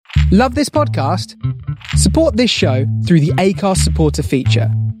Love this podcast? Support this show through the Acast supporter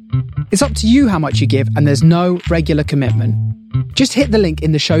feature. It's up to you how much you give, and there's no regular commitment. Just hit the link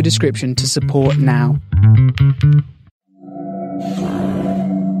in the show description to support now.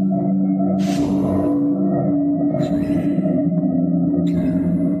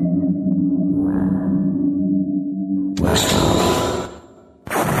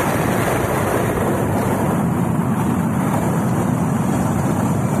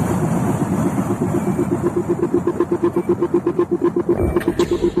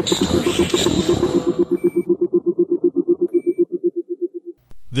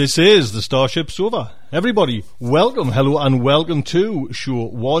 This is the StarShipSofa. Everybody, welcome, hello and welcome to show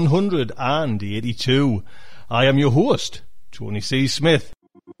 182. I am your host, Tony C. Smith.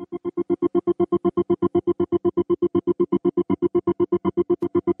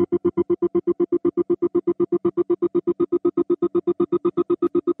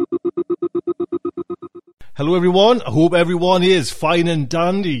 Hello everyone, I hope everyone is fine and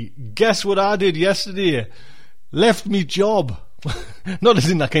dandy. Guess what I did yesterday? Left me job. Not as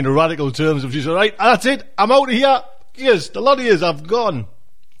in that kind of radical terms of just, alright, that's it, I'm out of here. Yes, a lot of years I've gone.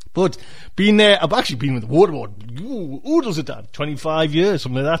 But been there, I've actually been with the waterboard, oodles of that, 25 years,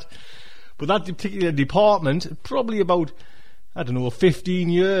 something like that. But that particular department, probably about, 15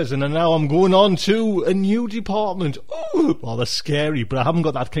 years, and then now I'm going on to a new department. Oh, well, that's scary, but I haven't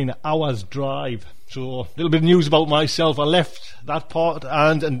got that kind of hour's drive. So, a little bit of news about myself. I left that part,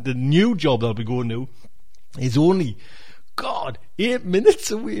 and the new job that I'll be going to is only, 8 minutes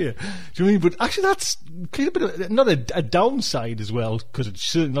away. Do you know what I mean? But actually that's kind of a bit of, not a downside as well, because it's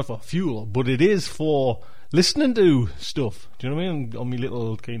certainly not for fuel, but it is for listening to stuff. Do you know what I mean? On my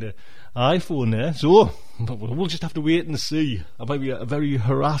little kind of iPhone there. So we'll just have to wait and see. I might be a very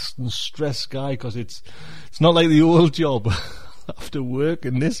harassed and stressed guy, because it's not like the old job. After work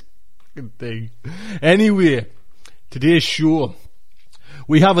and this fucking thing. Anyway, today's show,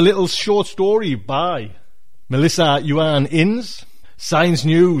 we have a little short story by Melissa Yuan Inns. Science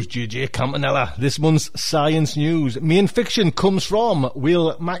News, JJ Campanella. This month's Science News. Main fiction comes from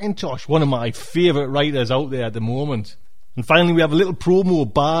Will McIntosh, one of my favourite writers out there at the moment. And finally, we have a little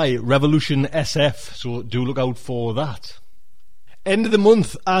promo by Revolution SF, so do look out for that. End of the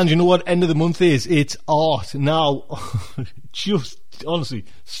month, and you know what end of the month is? It's art. Now, just honestly,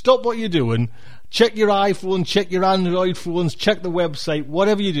 stop what you're doing. Check your iPhone, check your Android phones, check the website,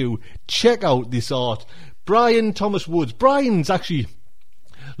 whatever you do, check out this art. Brian Thomas Woods. Brian's actually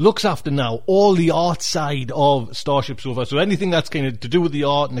looks after now all the art side of StarShipSofa. So anything that's kind of to do with the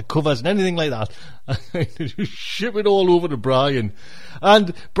art and the covers and anything like that, just ship it all over to Brian.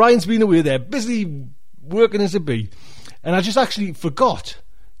 And Brian's been away there, busy working as a bee. And I just actually forgot,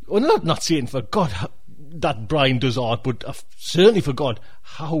 well, not saying forgot that Brian does art, but I certainly forgot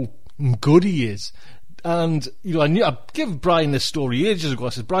how good he is. And, you know, I gave Brian this story ages ago. I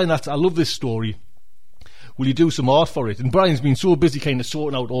said, Brian, I love this story. Will you do some art for it? And Brian's been so busy kind of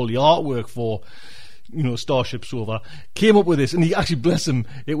sorting out all the artwork for, you know, StarShipSofa, came up with this, and he actually, bless him,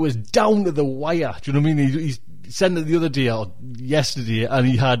 it was down to the wire. Do you know what I mean? He sent it the other day or yesterday, and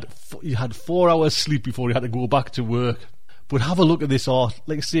he had 4 hours sleep before he had to go back to work. But have a look at this art.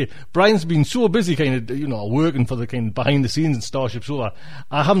 Like I say, Brian's been so busy kind of, you know, working for the kind of behind the scenes in StarShipSofa.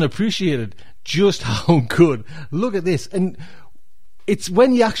 I haven't appreciated just how good. Look at this. And it's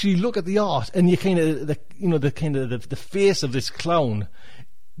when you actually look at the art and you kind of, the face of this clown,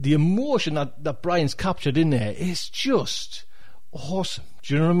 the emotion that Brian's captured in there is just awesome.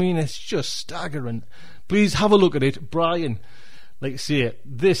 Do you know what I mean? It's just staggering. Please have a look at it. Brian, like I say,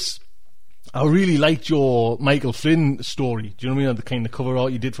 I really liked your Michael Flynn story. Do you know what I mean? The kind of cover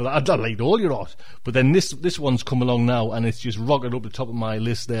art you did for that. I liked all your art. But then this one's come along now, and it's just rocketed up the top of my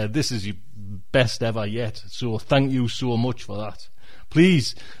list there. This is your best ever yet. So thank you so much for that.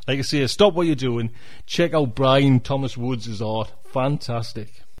 Please, like I say, stop what you're doing. Check out Brian Thomas Woods' art.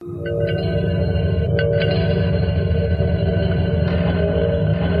 Fantastic.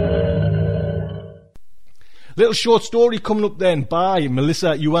 Little short story coming up then by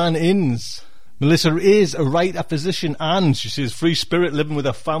Melissa Yuan Inns. Melissa is a writer, physician, and she says free spirit living with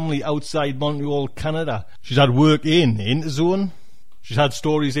her family outside Montreal, Canada. She's had work in Interzone. She's had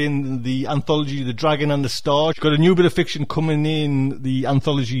stories in the anthology The Dragon and the Star. She's got a new bit of fiction coming in the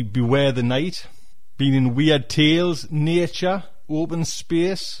anthology Beware the Night. Been in Weird Tales, Nature, Open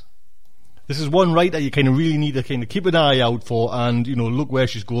Space. This is one writer you kind of really need to kind of keep an eye out for, and, you know, look where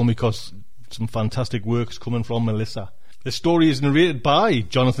she's going, because some fantastic work's coming from Melissa. The story is narrated by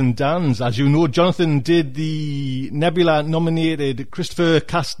Jonathan Dans. As you know, Jonathan did the Nebula-nominated Christopher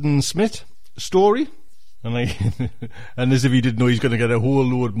Caston Smith story. And as if he didn't know he's going to get a whole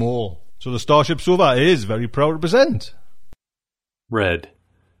load more. So the StarShipSofa is very proud to present. Read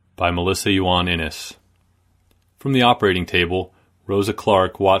by Melissa Yuan Innes. From the operating table, Rosa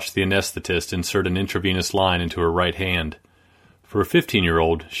Clark watched the anesthetist insert an intravenous line into her right hand. For a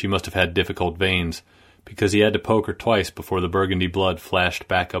 15-year-old, she must have had difficult veins, because he had to poke her twice before the burgundy blood flashed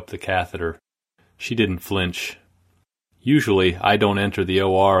back up the catheter. She didn't flinch. Usually, I don't enter the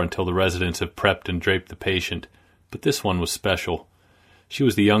OR until the residents have prepped and draped the patient, but this one was special. She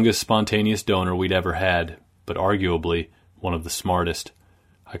was the youngest spontaneous donor we'd ever had, but arguably one of the smartest.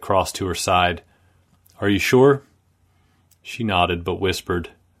 I crossed to her side. "Are you sure?" She nodded, but whispered,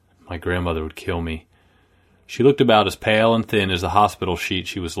 "My grandmother would kill me." She looked about as pale and thin as the hospital sheet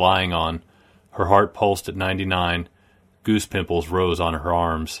she was lying on. Her heart pulsed at 99. Goose pimples rose on her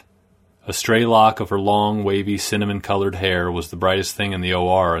arms. A stray lock of her long, wavy, cinnamon-colored hair was the brightest thing in the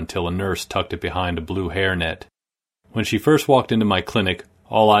OR until a nurse tucked it behind a blue hairnet. When she first walked into my clinic,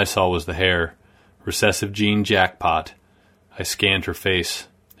 all I saw was the hair. Recessive gene jackpot. I scanned her face.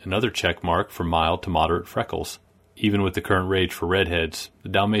 Another check mark for mild to moderate freckles. Even with the current rage for redheads, the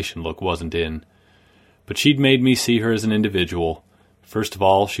Dalmatian look wasn't in. But she'd made me see her as an individual. First of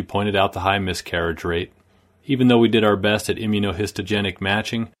all, she pointed out the high miscarriage rate. Even though we did our best at immunohistogenic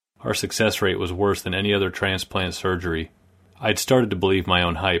matching, our success rate was worse than any other transplant surgery. I'd started to believe my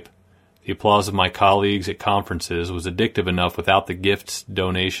own hype. The applause of my colleagues at conferences was addictive enough without the gifts,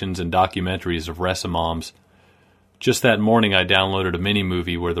 donations, and documentaries of Resamoms. Just that morning I downloaded a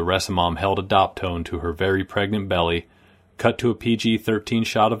mini-movie where the Resamom held a Doptone to her very pregnant belly, cut to a PG-13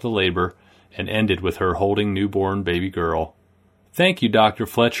 shot of the labor, and ended with her holding newborn baby girl. "Thank you, Dr.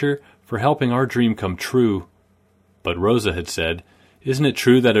 Fletcher, for helping our dream come true." But Rosa had said, "Isn't it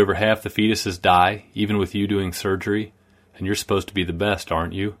true that over half the fetuses die, even with you doing surgery? And you're supposed to be the best,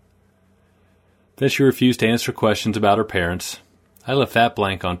 aren't you?" Then she refused to answer questions about her parents. I left that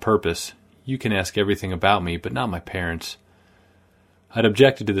blank on purpose. You can ask everything about me, but not my parents. I'd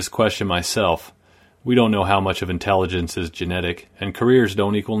objected to this question myself. We don't know how much of intelligence is genetic, and careers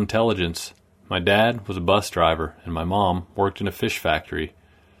don't equal intelligence. My dad was a bus driver, and my mom worked in a fish factory.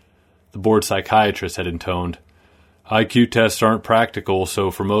 The board psychiatrist had intoned, "IQ tests aren't practical, so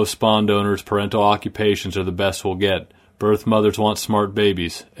for most spawn donors, parental occupations are the best we'll get. Birth mothers want smart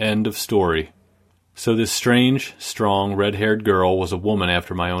babies. End of story." So this strange, strong, red-haired girl was a woman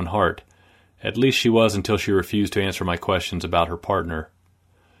after my own heart. At least she was until she refused to answer my questions about her partner.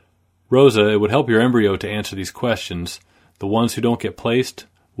 "Rosa, it would help your embryo to answer these questions. The ones who don't get placed,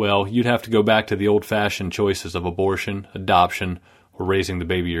 well, you'd have to go back to the old-fashioned choices of abortion, adoption, or raising the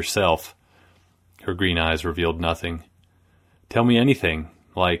baby yourself." Her green eyes revealed nothing. "Tell me anything,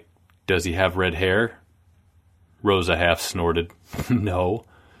 like, does he have red hair?" Rosa half snorted. "No."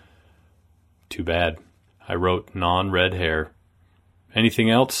 Too bad. I wrote non-red hair.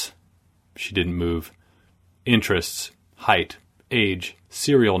 "Anything else?" She didn't move. "Interests, height, age,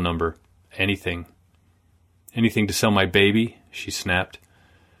 serial number, anything." "Anything to sell my baby?" she snapped.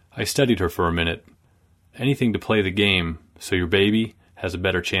 I studied her for a minute. "Anything to play the game, so your baby has a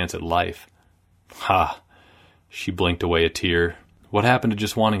better chance at life." "Ha!" She blinked away a tear. "What happened to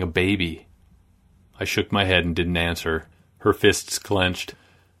just wanting a baby?" I shook my head and didn't answer. Her fists clenched.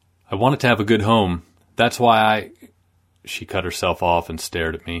 "I wanted to have a good home. That's why She cut herself off and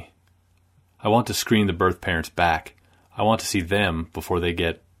stared at me. "I want to screen the birth parents back. I want to see them before they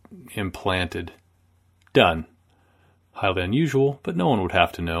get implanted." "Done." Highly unusual, but no one would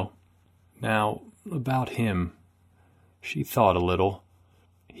have to know. "Now, about him." She thought a little.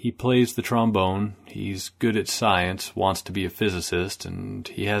 "He plays the trombone, he's good at science, wants to be a physicist, and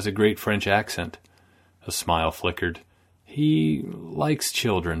he has a great French accent." A smile flickered. "He likes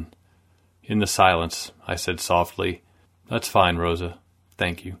children." In the silence, I said softly, "That's fine, Rosa.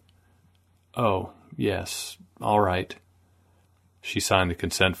 Thank you." "Oh, yes, all right." She signed the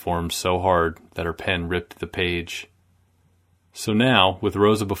consent form so hard that her pen ripped the page. So now, with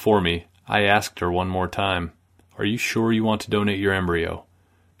Rosa before me, I asked her one more time, "Are you sure you want to donate your embryo?"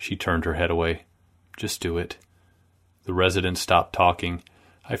 She turned her head away. "Just do it." The resident stopped talking.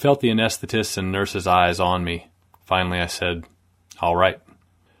 I felt the anesthetist's and nurse's eyes on me. Finally I said, "All right."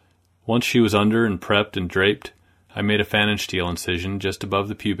 Once she was under and prepped and draped, I made a phalansteal incision just above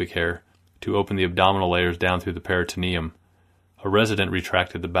the pubic hair to open the abdominal layers down through the peritoneum. A resident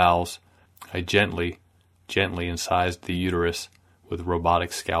retracted the bowels. I gently incised the uterus with a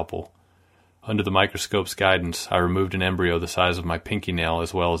robotic scalpel. Under the microscope's guidance, I removed an embryo the size of my pinky nail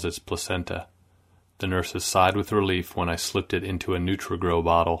as well as its placenta. The nurses sighed with relief when I slipped it into a Nutrigrow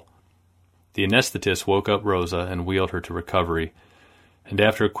bottle. The anesthetist woke up Rosa and wheeled her to recovery. And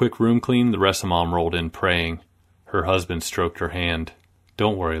after a quick room clean, the rest of Mom rolled in praying. Her husband stroked her hand.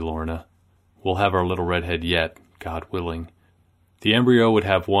 "Don't worry, Lorna. We'll have our little redhead yet, God willing." The embryo would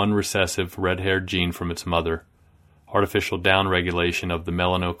have one recessive red-haired gene from its mother. Artificial downregulation of the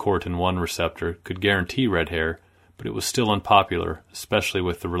melanocortin-1 receptor could guarantee red hair, but it was still unpopular, especially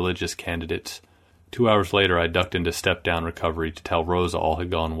with the religious candidates. 2 hours later, I ducked into step-down recovery to tell Rosa all had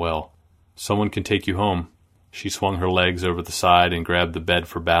gone well. "Someone can take you home." She swung her legs over the side and grabbed the bed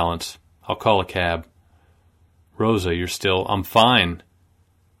for balance. "I'll call a cab." "Rosa, you're still—" "I'm fine."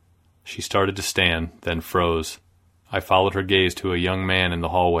 She started to stand, then froze. I followed her gaze to a young man in the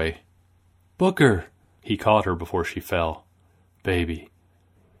hallway. "Booker!" He caught her before she fell. "Baby."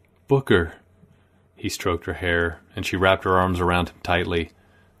 "Booker." He stroked her hair, and she wrapped her arms around him tightly.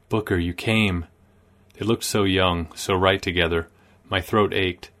 "Booker, you came." They looked so young, so right together. My throat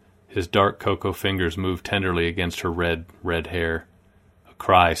ached. His dark cocoa fingers moved tenderly against her red hair. A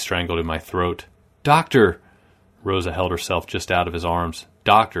cry strangled in my throat. "Doctor!" Rosa held herself just out of his arms.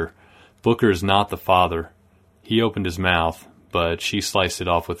 "Doctor! Booker is not the father." He opened his mouth, but she sliced it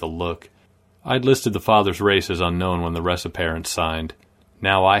off with a look. I'd listed the father's race as unknown when the recipients signed.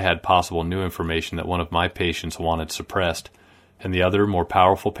 Now I had possible new information that one of my patients wanted suppressed, and the other, more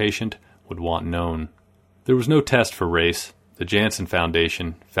powerful patient would want known. There was no test for race. The Janssen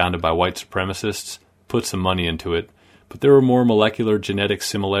Foundation, founded by white supremacists, put some money into it, but there were more molecular genetic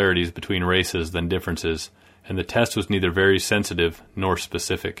similarities between races than differences, and the test was neither very sensitive nor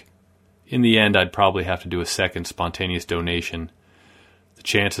specific. In the end, I'd probably have to do a second spontaneous donation. The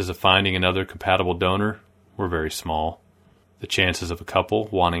chances of finding another compatible donor were very small. The chances of a couple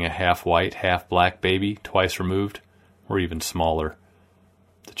wanting a half-white, half-black baby twice removed were even smaller.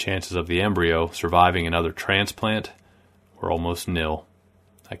 The chances of the embryo surviving another transplant were almost nil.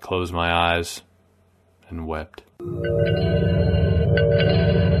 I closed my eyes and wept.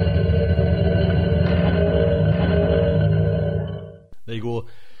 There you go.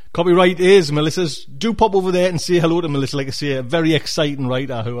 Copyright is Melissa's. Do pop over there and say hello to Melissa. Like I say, a very exciting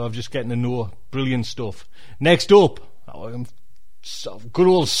writer who I've just getting to know. Brilliant stuff. Next up, good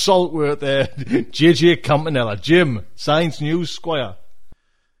old Saltworth there, JJ Campanella. Jim, Science News Squire.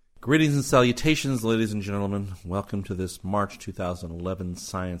 Greetings and salutations, ladies and gentlemen. Welcome to this March 2011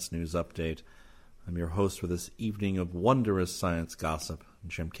 Science News Update. I'm your host for this evening of wondrous science gossip,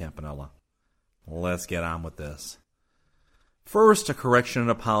 Jim Campanella. Let's get on with this. First, a correction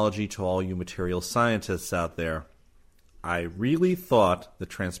and apology to all you material scientists out there. I really thought that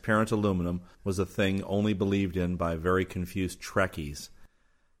transparent aluminum was a thing only believed in by very confused Trekkies.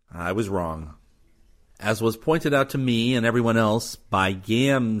 I was wrong. As was pointed out to me and everyone else by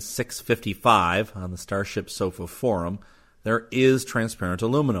YAM655 on the StarShipSofa forum, there is transparent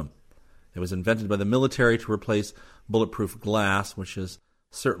aluminum. It was invented by the military to replace bulletproof glass, which is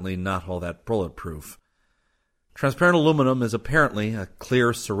certainly not all that bulletproof. Transparent aluminum is apparently a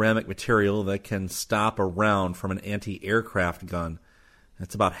clear ceramic material that can stop a round from an anti-aircraft gun.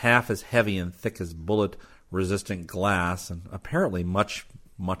 It's about half as heavy and thick as bullet-resistant glass, and apparently much,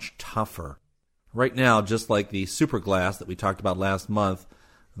 much tougher. Right now, just like the superglass that we talked about last month,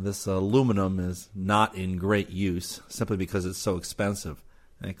 this aluminum is not in great use, simply because it's so expensive,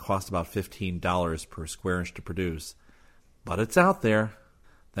 and it costs about $15 per square inch to produce. But it's out there.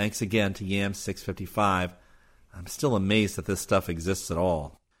 Thanks again to YAM655. I'm still amazed that this stuff exists at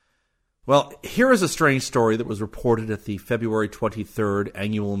all. Well, here is a strange story that was reported at the February 23rd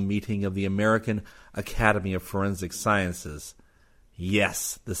annual meeting of the American Academy of Forensic Sciences.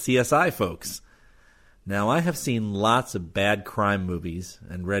 Yes, the CSI folks. Now, I have seen lots of bad crime movies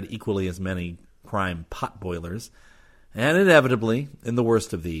and read equally as many crime potboilers, and inevitably, in the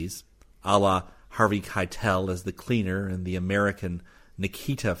worst of these, a la Harvey Keitel as the cleaner in the American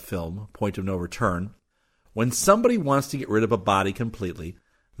Nikita film, Point of No Return, when somebody wants to get rid of a body completely,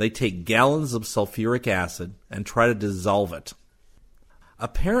 they take gallons of sulfuric acid and try to dissolve it.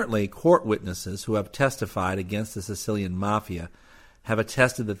 Apparently, court witnesses who have testified against the Sicilian Mafia have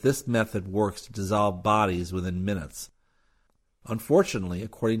attested that this method works to dissolve bodies within minutes. Unfortunately,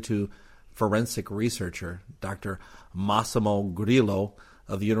 according to forensic researcher Dr. Massimo Grillo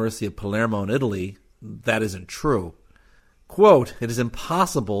of the University of Palermo in Italy, that isn't true. Quote, "It is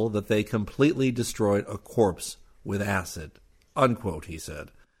impossible that they completely destroyed a corpse with acid," unquote, he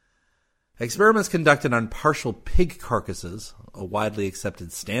said. Experiments conducted on partial pig carcasses, a widely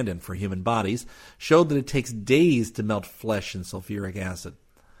accepted stand-in for human bodies, showed that it takes days to melt flesh in sulfuric acid.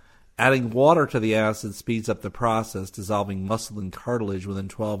 Adding water to the acid speeds up the process, dissolving muscle and cartilage within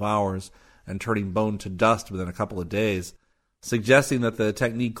 12 hours and turning bone to dust within a couple of days, suggesting that the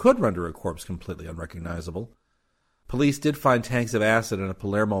technique could render a corpse completely unrecognizable. Police did find tanks of acid in a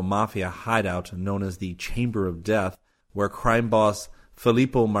Palermo Mafia hideout known as the Chamber of Death, where crime boss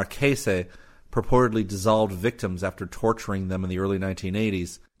Filippo Marchese purportedly dissolved victims after torturing them in the early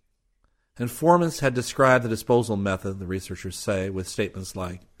 1980s. Informants had described the disposal method, the researchers say, with statements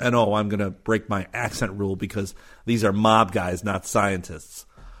like, "And oh, I'm going to break my accent rule because these are mob guys, not scientists.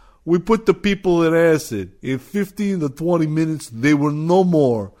 We put the people in acid. In 15 to 20 minutes, they were no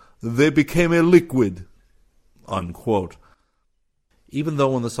more. They became a liquid." Unquote. Even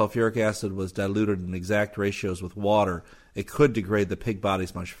though when the sulfuric acid was diluted in exact ratios with water, it could degrade the pig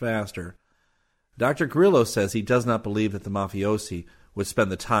bodies much faster, Dr. Grillo says he does not believe that the mafiosi would spend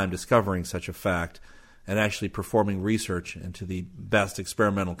the time discovering such a fact and actually performing research into the best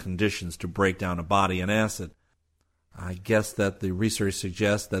experimental conditions to break down a body in acid. I guess that the research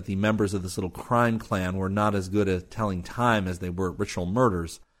suggests that the members of this little crime clan were not as good at telling time as they were at ritual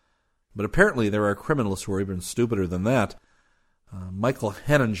murders. But apparently there are criminals who are even stupider than that. Michael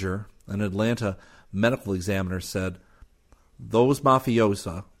Henninger, an Atlanta medical examiner, said, "Those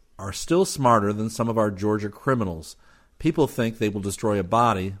mafiosa are still smarter than some of our Georgia criminals. People think they will destroy a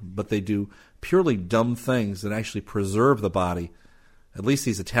body, but they do purely dumb things that actually preserve the body. At least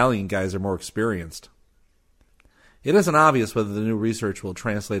these Italian guys are more experienced." It isn't obvious whether the new research will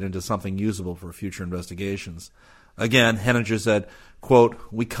translate into something usable for future investigations. Again, Henninger said, quote,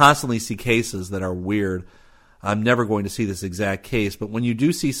 "We constantly see cases that are weird. I'm never going to see this exact case, but when you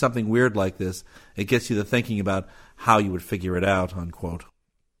do see something weird like this, it gets you to thinking about how you would figure it out," unquote.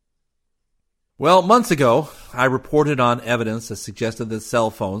 Well, months ago, I reported on evidence that suggested that cell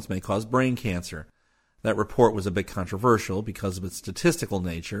phones may cause brain cancer. That report was a bit controversial because of its statistical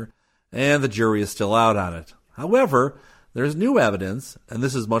nature, and the jury is still out on it. However, there's new evidence, and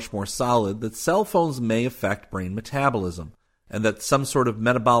this is much more solid, that cell phones may affect brain metabolism, and that some sort of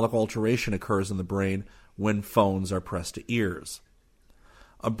metabolic alteration occurs in the brain when phones are pressed to ears.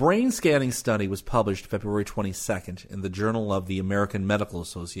 A brain scanning study was published February 22nd in the Journal of the American Medical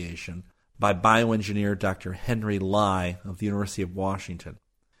Association by bioengineer Dr. Henry Lai of the University of Washington.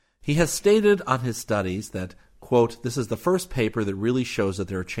 He has stated on his studies that, quote, "This is the first paper that really shows that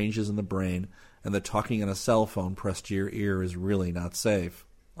there are changes in the brain and that talking on a cell phone pressed to your ear is really not safe,"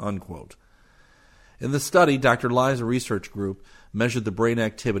 unquote. In the study, Dr. Lai's research group measured the brain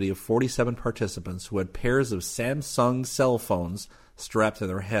activity of 47 participants who had pairs of Samsung cell phones strapped to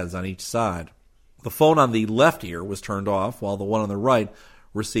their heads on each side. The phone on the left ear was turned off, while the one on the right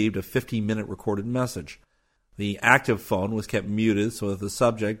received a 15-minute recorded message. The active phone was kept muted so that the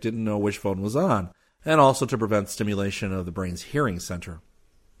subject didn't know which phone was on, and also to prevent stimulation of the brain's hearing center.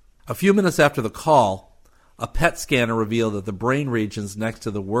 A few minutes after the call, a PET scanner revealed that the brain regions next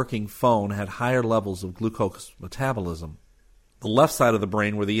to the working phone had higher levels of glucose metabolism. The left side of the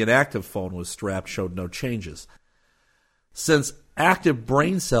brain where the inactive phone was strapped showed no changes. Since active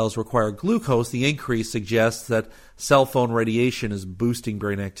brain cells require glucose, the increase suggests that cell phone radiation is boosting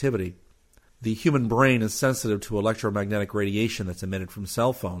brain activity. The human brain is sensitive to electromagnetic radiation that's emitted from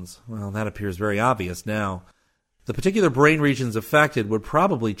cell phones. Well, that appears very obvious now. The particular brain regions affected would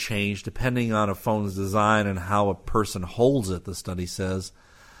probably change depending on a phone's design and how a person holds it, the study says.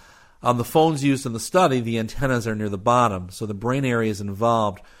 On the phones used in the study, the antennas are near the bottom, so the brain areas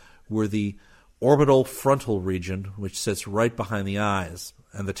involved were the orbital frontal region, which sits right behind the eyes,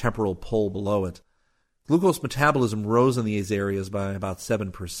 and the temporal pole below it. Glucose metabolism rose in these areas by about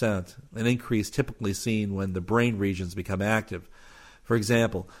 7%, an increase typically seen when the brain regions become active. For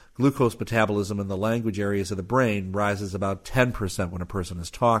example, glucose metabolism in the language areas of the brain rises about 10% when a person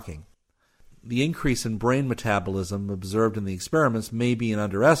is talking. The increase in brain metabolism observed in the experiments may be an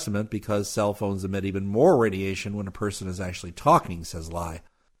underestimate because cell phones emit even more radiation when a person is actually talking, says Lai.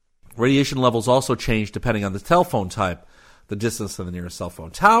 Radiation levels also change depending on the telephone type, the distance to the nearest cell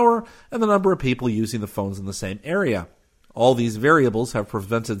phone tower, and the number of people using the phones in the same area. All these variables have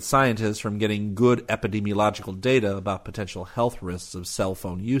prevented scientists from getting good epidemiological data about potential health risks of cell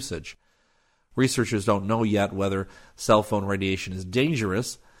phone usage. Researchers don't know yet whether cell phone radiation is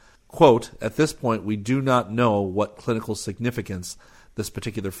dangerous. Quote, "At this point, we do not know what clinical significance this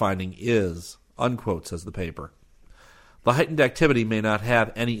particular finding is," unquote, says the paper. The heightened activity may not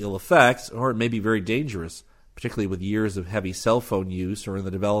have any ill effects, or it may be very dangerous, particularly with years of heavy cell phone use or in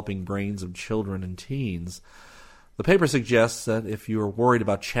the developing brains of children and teens. The paper suggests that if you are worried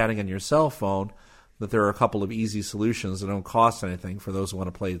about chatting on your cell phone, that there are a couple of easy solutions that don't cost anything for those who want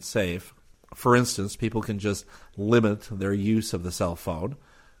to play it safe. For instance, people can just limit their use of the cell phone,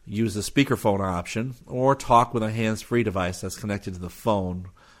 use the speakerphone option, or talk with a hands-free device that's connected to the phone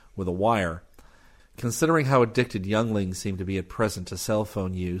with a wire. Considering how addicted younglings seem to be at present to cell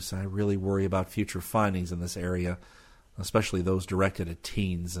phone use, I really worry about future findings in this area, especially those directed at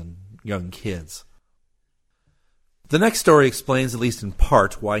teens and young kids. The next story explains, at least in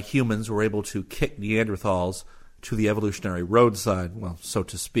part, why humans were able to kick Neanderthals to the evolutionary roadside, well, so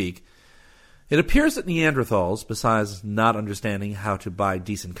to speak. It appears that Neanderthals, besides not understanding how to buy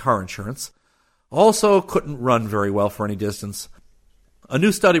decent car insurance, also couldn't run very well for any distance. A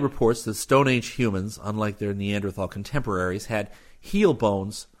new study reports that Stone Age humans, unlike their Neanderthal contemporaries, had heel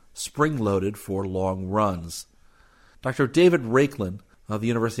bones spring-loaded for long runs. Dr. David Raiklin of the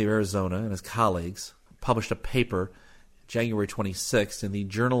University of Arizona and his colleagues published a paper January 26th in the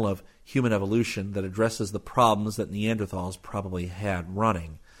Journal of Human Evolution that addresses the problems that Neanderthals probably had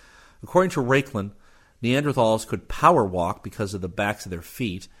running. According to Raiklin, Neanderthals could power walk because of the backs of their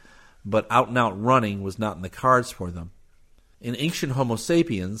feet, but out-and-out running was not in the cards for them. In ancient Homo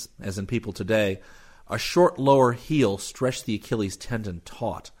sapiens, as in people today, a short lower heel stretched the Achilles tendon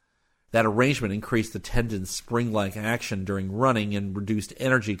taut. That arrangement increased the tendon's spring-like action during running and reduced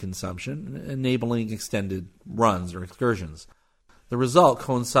energy consumption, enabling extended runs or excursions. The result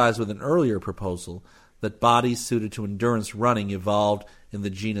coincides with an earlier proposal that bodies suited to endurance running evolved in the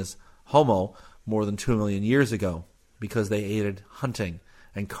genus Homo more than 2 million years ago because they aided hunting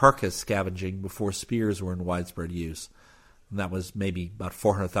and carcass scavenging before spears were in widespread use. And that was maybe about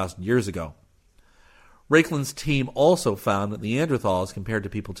 400,000 years ago. Raiklin's team also found that Neanderthals, compared to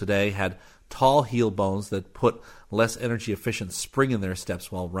people today, had tall heel bones that put less energy-efficient spring in their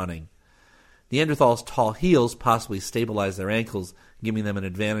steps while running. Neanderthals' tall heels possibly stabilized their ankles, giving them an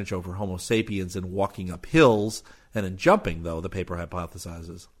advantage over Homo sapiens in walking up hills and in jumping, though, the paper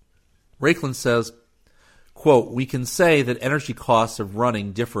hypothesizes. Raiklin says, quote, "We can say that energy costs of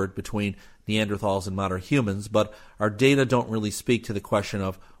running differed between Neanderthals and modern humans, but our data don't really speak to the question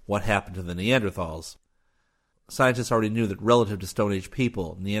of what happened to the Neanderthals. Scientists already knew that relative to Stone Age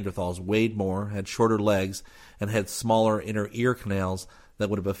people, Neanderthals weighed more, had shorter legs, and had smaller inner ear canals that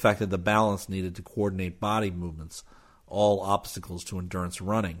would have affected the balance needed to coordinate body movements, all obstacles to endurance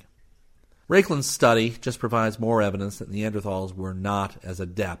running." Raiklin's study just provides more evidence that Neanderthals were not as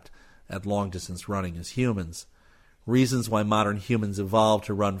adept at long-distance running as humans. Reasons why modern humans evolved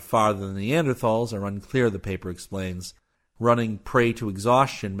to run farther than Neanderthals are unclear, the paper explains. Running prey to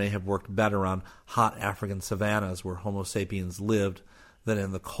exhaustion may have worked better on hot African savannas where Homo sapiens lived than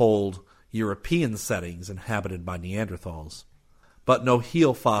in the cold European settings inhabited by Neanderthals. But no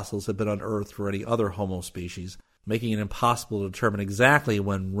heel fossils have been unearthed for any other Homo species, making it impossible to determine exactly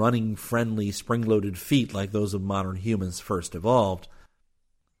when running-friendly, spring-loaded feet like those of modern humans first evolved.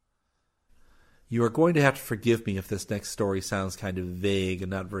 You are going to have to forgive me if this next story sounds kind of vague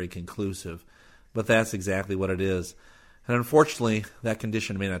and not very conclusive, but that's exactly what it is. And unfortunately, that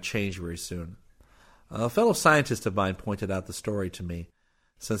condition may not change very soon. A fellow scientist of mine pointed out the story to me,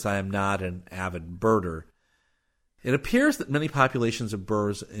 since I am not an avid birder. It appears that many populations of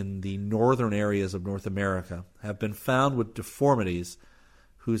birds in the northern areas of North America have been found with deformities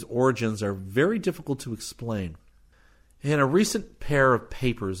whose origins are very difficult to explain. In a recent pair of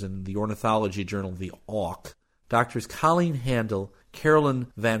papers in the ornithology journal The Auk, Doctors Colleen Handel,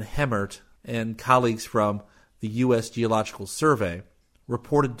 Carolyn Van Hemert, and colleagues from the U.S. Geological Survey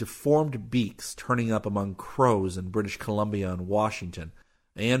reported deformed beaks turning up among crows in British Columbia and Washington,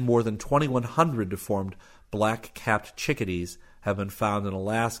 and more than 2,100 deformed black-capped chickadees have been found in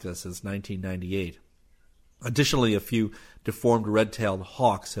Alaska since 1998. Additionally, a few deformed red-tailed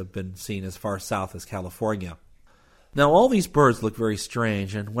hawks have been seen as far south as California. Now, all these birds look very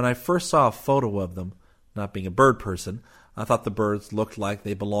strange, and when I first saw a photo of them, not being a bird person, I thought the birds looked like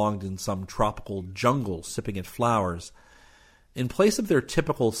they belonged in some tropical jungle sipping at flowers. In place of their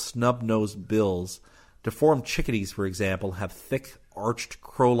typical snub-nosed bills, deformed chickadees, for example, have thick, arched,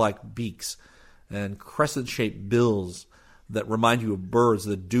 crow-like beaks and crescent-shaped bills that remind you of birds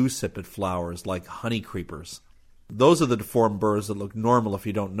that do sip at flowers, like honey creepers. Those are the deformed birds that look normal if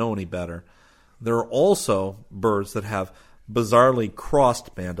you don't know any better. There are also birds that have bizarrely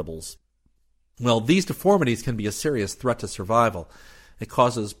crossed mandibles. Well, these deformities can be a serious threat to survival. It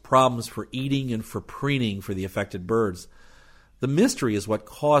causes problems for eating and for preening for the affected birds. The mystery is what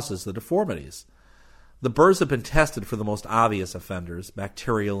causes the deformities. The birds have been tested for the most obvious offenders,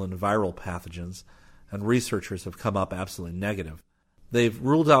 bacterial and viral pathogens, and researchers have come up absolutely negative. They've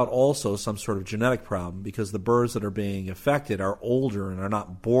ruled out also some sort of genetic problem because the birds that are being affected are older and are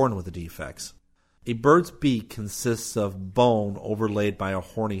not born with the defects. A bird's beak consists of bone overlaid by a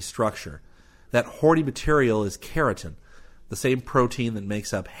horny structure. That horny material is keratin, the same protein that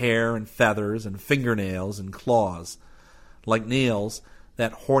makes up hair and feathers and fingernails and claws. Like nails,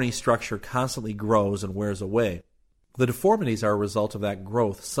 that horny structure constantly grows and wears away. The deformities are a result of that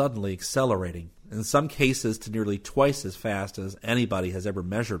growth suddenly accelerating, in some cases to nearly twice as fast as anybody has ever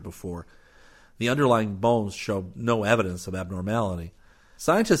measured before. The underlying bones show no evidence of abnormality.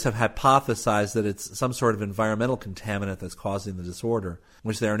 Scientists have hypothesized that it's some sort of environmental contaminant that's causing the disorder,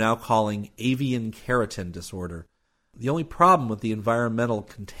 which they are now calling avian keratin disorder. The only problem with the environmental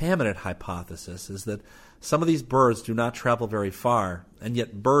contaminant hypothesis is that some of these birds do not travel very far, and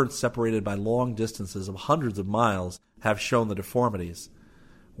yet birds separated by long distances of hundreds of miles have shown the deformities.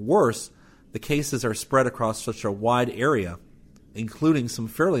 Worse, the cases are spread across such a wide area, including some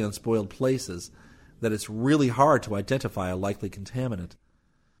fairly unspoiled places, that it's really hard to identify a likely contaminant.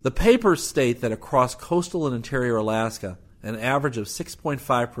 The papers state that across coastal and interior Alaska, an average of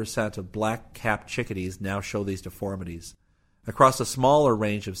 6.5% of black-capped chickadees now show these deformities. Across a smaller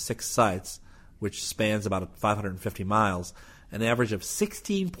range of 6 sites, which spans about 550 miles, an average of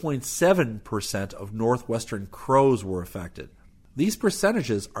 16.7% of northwestern crows were affected. These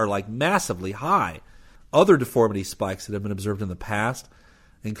percentages are like massively high. Other deformity spikes that have been observed in the past,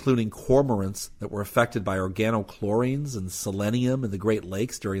 including cormorants that were affected by organochlorines and selenium in the Great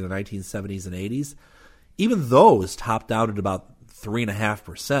Lakes during the 1970s and 80s, even those topped out at about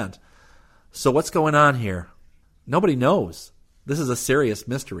 3.5%. So what's going on here? Nobody knows. This is a serious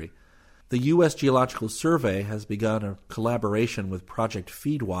mystery. The U.S. Geological Survey has begun a collaboration with Project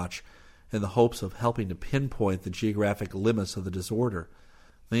FeedWatch in the hopes of helping to pinpoint the geographic limits of the disorder.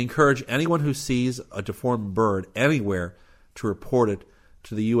 They encourage anyone who sees a deformed bird anywhere to report it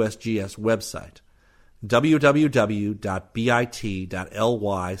to the USGS website,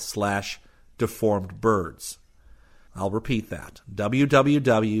 www.bit.ly/deformedbirds. I'll repeat that,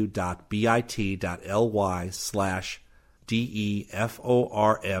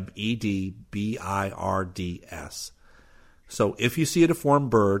 www.bit.ly/DEFORMEDBIRDS. So if you see a deformed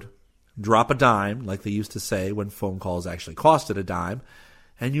bird, drop a dime, like they used to say when phone calls actually costed a dime,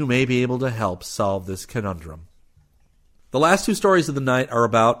 and you may be able to help solve this conundrum. The last 2 stories of the night are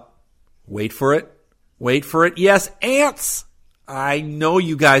about, wait for it, yes, ants! I know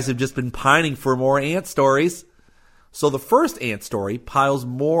you guys have just been pining for more ant stories. So the first ant story piles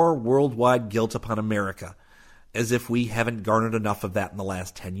more worldwide guilt upon America, as if we haven't garnered enough of that in the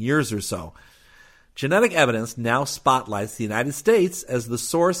last 10 years or so. Genetic evidence now spotlights the United States as the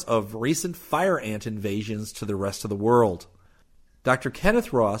source of recent fire ant invasions to the rest of the world. Dr.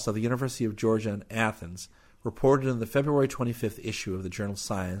 Kenneth Ross of the University of Georgia in Athens reported in the February 25th issue of the journal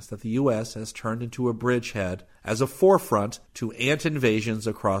Science that the U.S. has turned into a bridgehead as a forefront to ant invasions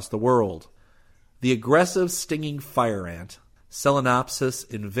across the world. The aggressive stinging fire ant, Solenopsis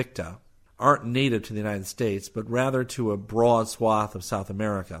invicta, aren't native to the United States, but rather to a broad swath of South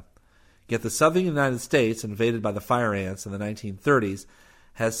America. Yet the southern United States, invaded by the fire ants in the 1930s,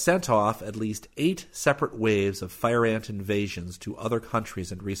 has sent off at least 8 separate waves of fire ant invasions to other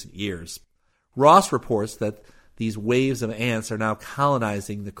countries in recent years. Ross reports that these waves of ants are now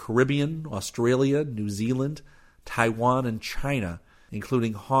colonizing the Caribbean, Australia, New Zealand, Taiwan, and China,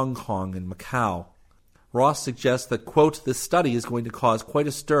 including Hong Kong and Macau. Ross suggests that, quote, this study is going to cause quite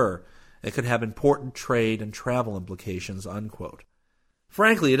a stir. It could have important trade and travel implications, unquote.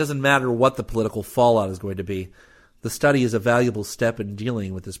 Frankly, it doesn't matter what the political fallout is going to be. The study is a valuable step in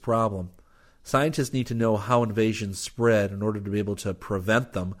dealing with this problem. Scientists need to know how invasions spread in order to be able to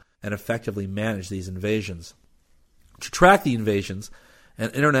prevent them and effectively manage these invasions. To track the invasions, an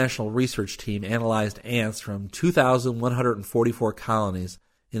international research team analyzed ants from 2,144 colonies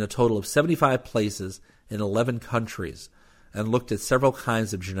in a total of 75 places in 11 countries and looked at several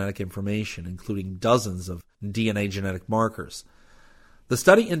kinds of genetic information, including dozens of DNA genetic markers. The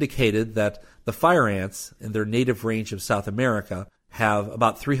study indicated that the fire ants in their native range of South America have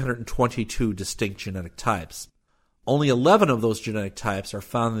about 322 distinct genetic types. Only 11 of those genetic types are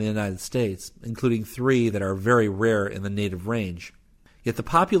found in the United States, including 3 that are very rare in the native range. Yet the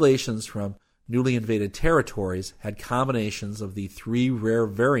populations from newly invaded territories had combinations of the 3 rare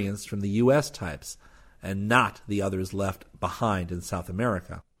variants from the U.S. types, and not the others left behind in South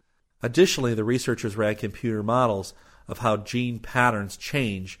America. Additionally, the researchers ran computer models of how gene patterns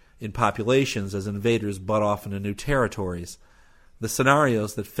change in populations as invaders butt off into new territories. The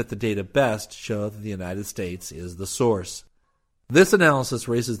scenarios that fit the data best show that the United States is the source. This analysis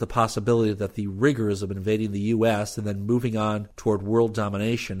raises the possibility that the rigors of invading the U.S. and then moving on toward world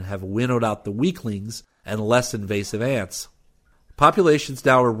domination have winnowed out the weaklings and less invasive ants. Populations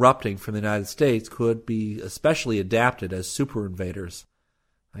now erupting from the United States could be especially adapted as super invaders.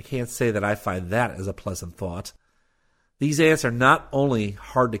 I can't say that I find that as a pleasant thought. These ants are not only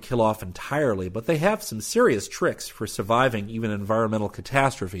hard to kill off entirely, but they have some serious tricks for surviving even environmental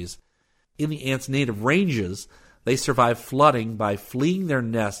catastrophes. In the ants' native ranges, They survive flooding by fleeing their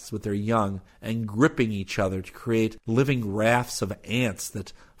nests with their young and gripping each other to create living rafts of ants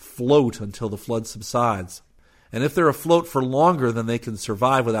that float until the flood subsides. And if they're afloat for longer than they can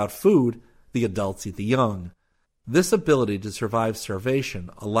survive without food, the adults eat the young. This ability to survive starvation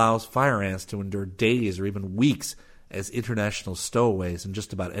allows fire ants to endure days or even weeks as international stowaways in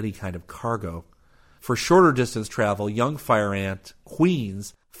just about any kind of cargo. For shorter distance travel, young fire ant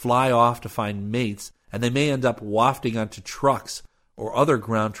queens fly off to find mates, and they may end up wafting onto trucks or other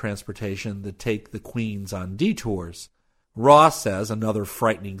ground transportation that take the queens on detours. Ross says, another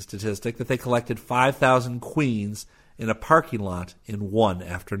frightening statistic, that they collected 5,000 queens in a parking lot in one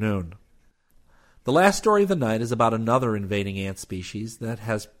afternoon. The last story of the night is about another invading ant species that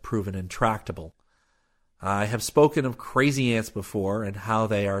has proven intractable. I have spoken of crazy ants before and how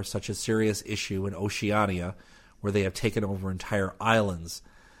they are such a serious issue in Oceania, where they have taken over entire islands.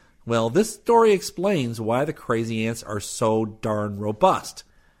 Well, this story explains why the crazy ants are so darn robust.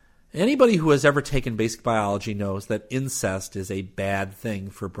 Anybody who has ever taken basic biology knows that incest is a bad thing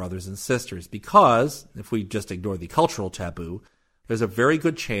for brothers and sisters because, if we just ignore the cultural taboo, there's a very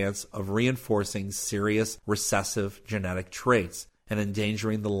good chance of reinforcing serious recessive genetic traits and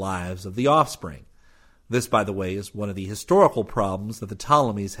endangering the lives of the offspring. This, by the way, is one of the historical problems that the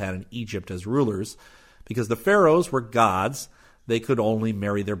Ptolemies had in Egypt as rulers. Because the pharaohs were gods, they could only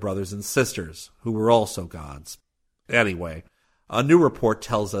marry their brothers and sisters, who were also gods. Anyway, a new report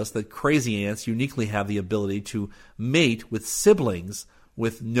tells us that crazy ants uniquely have the ability to mate with siblings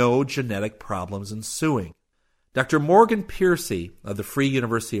with no genetic problems ensuing. Dr. Morgan Piercy of the Free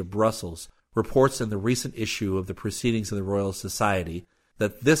University of Brussels reports in the recent issue of the Proceedings of the Royal Society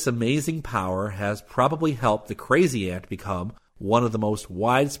that this amazing power has probably helped the crazy ant become one of the most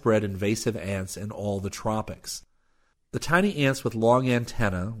widespread invasive ants in all the tropics. The tiny ants with long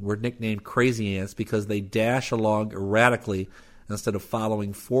antennae were nicknamed crazy ants because they dash along erratically instead of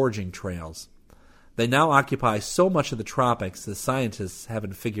following foraging trails. They now occupy so much of the tropics that scientists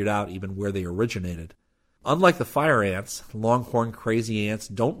haven't figured out even where they originated. Unlike the fire ants, longhorn crazy ants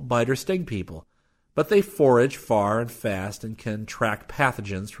don't bite or sting people, but they forage far and fast and can track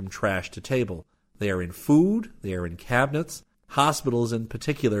pathogens from trash to table. They are in food, they are in cabinets. Hospitals in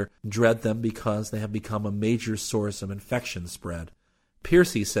particular dread them because they have become a major source of infection spread.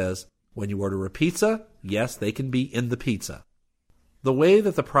 Piercy says, when you order a pizza, yes, they can be in the pizza. The way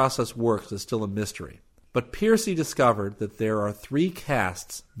that the process works is still a mystery, but Piercy discovered that there are 3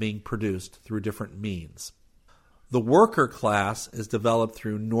 castes being produced through different means. The worker class is developed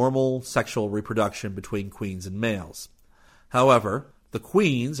through normal sexual reproduction between queens and males. However, the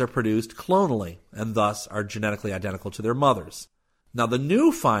queens are produced clonally and thus are genetically identical to their mothers. Now, the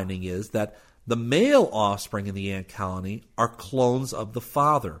new finding is that the male offspring in the ant colony are clones of the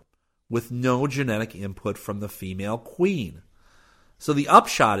father, with no genetic input from the female queen. So the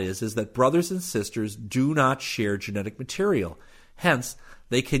upshot is that brothers and sisters do not share genetic material. Hence,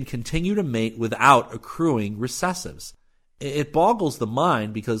 they can continue to mate without accruing recessives. It boggles the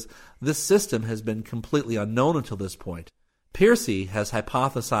mind because this system has been completely unknown until this point. Piercy has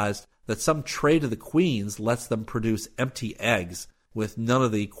hypothesized that some trait of the queens lets them produce empty eggs with none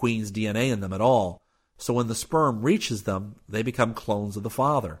of the queen's DNA in them at all. So when the sperm reaches them, they become clones of the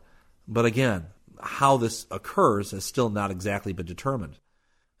father. But again, how this occurs has still not exactly been determined.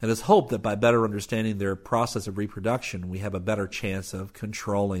 It is hoped that by better understanding their process of reproduction, we have a better chance of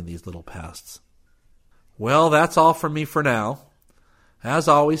controlling these little pests. Well, that's all from me for now. As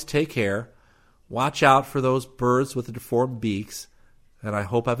always, take care. Watch out for those birds with the deformed beaks, and I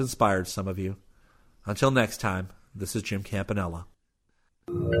hope I've inspired some of you. Until next time, this is Jim Campanella.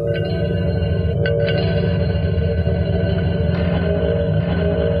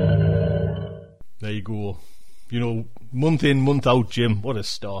 There you go. You know, month in, month out, Jim. What a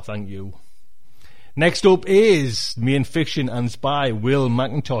star, thank you. Next up is main fiction, and it's by Will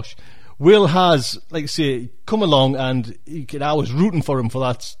McIntosh. Will has, like I say, come along, and I was rooting for him for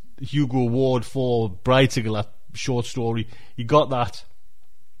that Hugo Award for Bridesicle, that short story. He got that.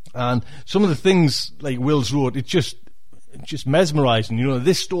 And some of the things like Will's wrote, it's just mesmerising. You know,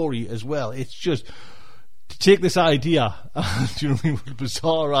 this story as well, it's just to take this idea, you know, a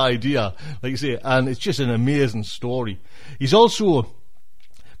bizarre idea, like I say, and it's just an amazing story. He's also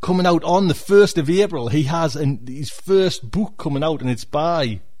coming out on the 1st of April. He has his first book coming out, and it's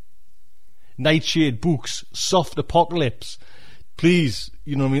by Nightshade Books, Soft Apocalypse. Please,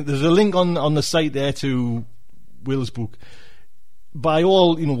 you know what I mean, there's a link on the site there to Will's book. By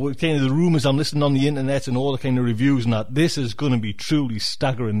all, you know, kind of the rumours I'm listening on the internet and all the kind of reviews and that, this is going to be truly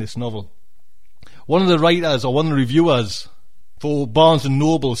staggering, this novel. One of the writers, or one of the reviewers, For Barnes and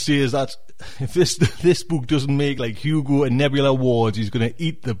Noble says that if this book doesn't make like Hugo and Nebula awards, he's going to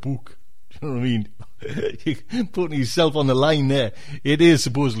eat the book. You know what I mean? Putting himself on the line there. It is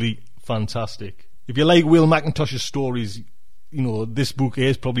supposedly fantastic. If you like Will McIntosh's stories, you know, this book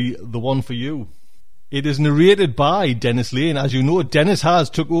is probably the one for you. It is narrated by Dennis Lane. As you know, Dennis has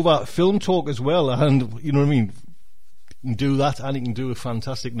took over Film Talk as well, and you know what I mean? He can do that, and he can do a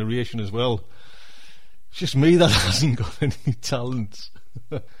fantastic narration as well. It's just me that hasn't got any talent.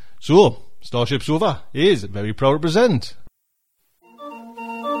 So, StarShipSofa is very proud to present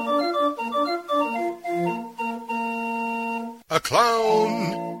A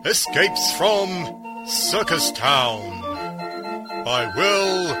Clown Escapes from Circus Town by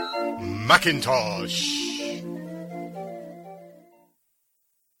Will McIntosh.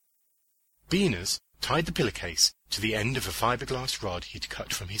 Beaners tied the pillowcase to the end of a fiberglass rod he'd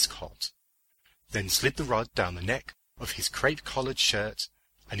cut from his cot, then slid the rod down the neck of his crepe-collared shirt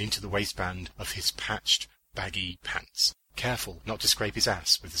and into the waistband of his patched, baggy pants, careful not to scrape his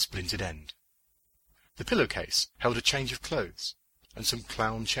ass with the splintered end. The pillowcase held a change of clothes and some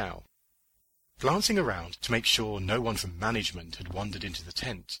clown chow. Glancing around to make sure no one from management had wandered into the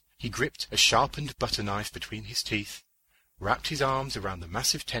tent, he gripped a sharpened butter knife between his teeth, wrapped his arms around the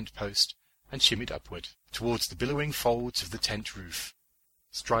massive tent post, and shimmied upward towards the billowing folds of the tent roof,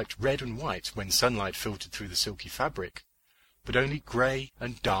 striped red and white when sunlight filtered through the silky fabric, but only grey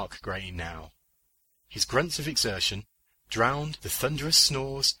and dark grey now. His grunts of exertion drowned the thunderous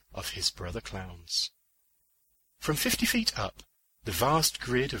snores of his brother clowns. From 50 feet up, the vast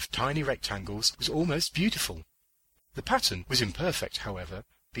grid of tiny rectangles was almost beautiful. The pattern was imperfect, however,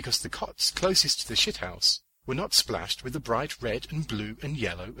 because the cots closest to the shithouse were not splashed with the bright red and blue and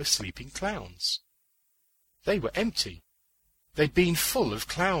yellow of sleeping clowns. They were empty. They'd been full of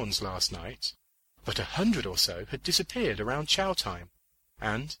clowns last night, but 100 or so had disappeared around chow time,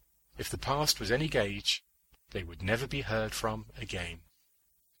 and, if the past was any gauge, they would never be heard from again.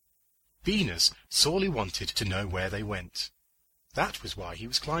 Beaners sorely wanted to know where they went. That was why he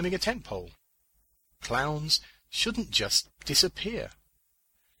was climbing a tent pole. Clowns shouldn't just disappear.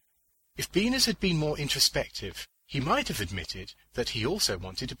 If Beaners had been more introspective, he might have admitted that he also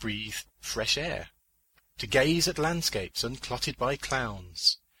wanted to breathe fresh air, to gaze at landscapes unclotted by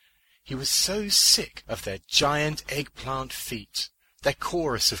clowns. He was so sick of their giant eggplant feet, their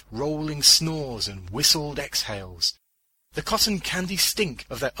chorus of rolling snores and whistled exhales, the cotton candy stink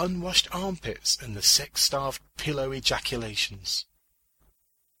of their unwashed armpits and the sex-starved pillow ejaculations.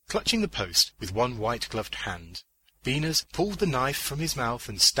 Clutching the post with one white-gloved hand, Beaners pulled the knife from his mouth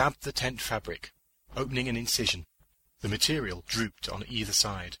and stabbed the tent fabric, opening an incision. The material drooped on either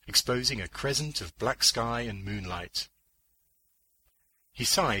side, exposing a crescent of black sky and moonlight. He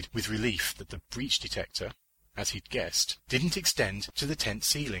sighed with relief that the breach detector, as he'd guessed, didn't extend to the tent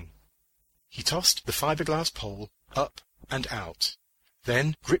ceiling. He tossed the fiberglass pole up and out,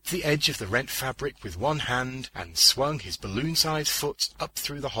 then gripped the edge of the rent fabric with one hand and swung his balloon-sized foot up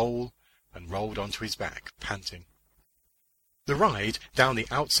through the hole and rolled onto his back, panting. The ride down the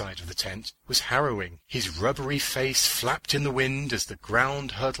outside of the tent was harrowing. His rubbery face flapped in the wind as the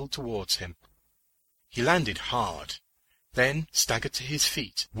ground hurtled towards him. He landed hard, then staggered to his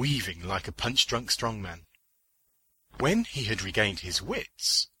feet, weaving like a punch-drunk strongman. When he had regained his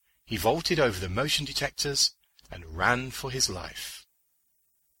wits, he vaulted over the motion detectors and ran for his life.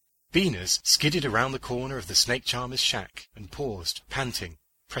 Beaners skidded around the corner of the snake charmer's shack and paused, panting,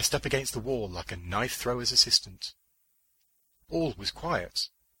 pressed up against the wall like a knife-thrower's assistant. All was quiet.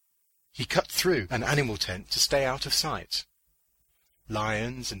 He cut through an animal tent to stay out of sight.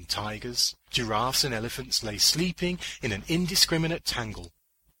 Lions and tigers, giraffes and elephants lay sleeping in an indiscriminate tangle.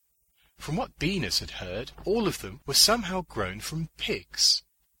 From what Beaners had heard, all of them were somehow grown from pigs.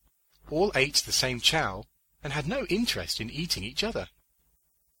 All ate the same chow and had no interest in eating each other.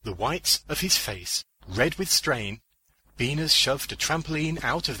 The whites of his face, red with strain, Beaners shoved a trampoline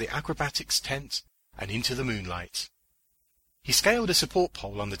out of the acrobatics tent and into the moonlight. He scaled a support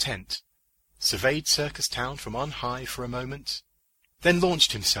pole on the tent, surveyed Circus Town from on high for a moment, then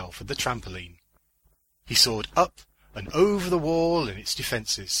launched himself at the trampoline. He soared up and over the wall and its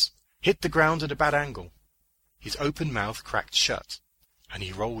defences, hit the ground at a bad angle. His open mouth cracked shut, and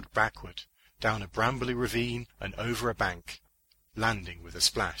he rolled backward, down a brambly ravine and over a bank, landing with a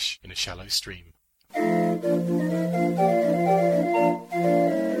splash in a shallow stream.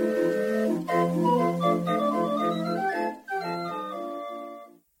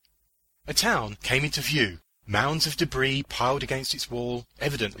 A town came into view, mounds of debris piled against its wall,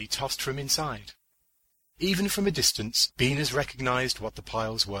 evidently tossed from inside. Even from a distance, Beaners recognized what the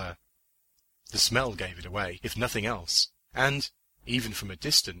piles were. The smell gave it away, if nothing else, and, even from a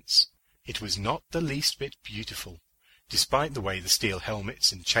distance, it was not the least bit beautiful, despite the way the steel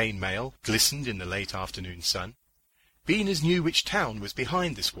helmets and chain mail glistened in the late afternoon sun. Beaners knew which town was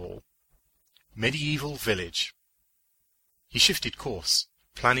behind this wall. Medieval village. He shifted course,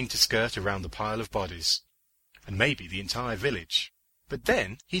 planning to skirt around the pile of bodies, and maybe the entire village. But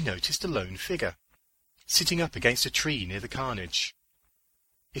then he noticed a lone figure, sitting up against a tree near the carnage.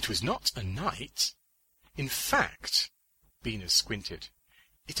 It was not a knight. In fact, Beaners squinted,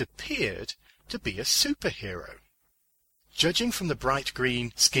 it appeared to be a superhero. Judging from the bright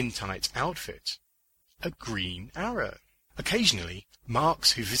green, skin-tight outfit, a Green Arrow. Occasionally,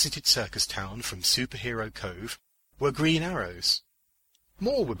 marks who visited Circus Town from Superhero Cove were Green Arrows.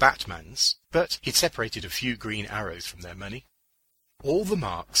 More were Batman's, but he'd separated a few Green Arrows from their money. All the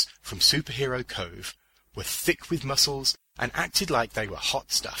marks from Superhero Cove were thick with muscles and acted like they were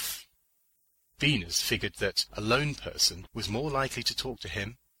hot stuff. Beaners figured that a lone person was more likely to talk to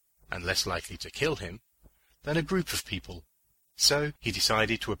him, and less likely to kill him, than a group of people, so he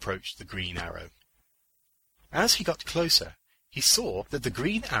decided to approach the Green Arrow. As he got closer, he saw that the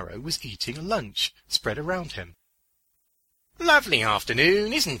Green Arrow was eating a lunch spread around him. "Lovely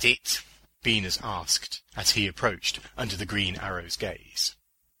afternoon, isn't it?" Beaners asked as he approached under the Green Arrow's gaze,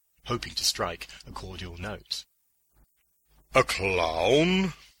 hoping to strike a cordial note. "A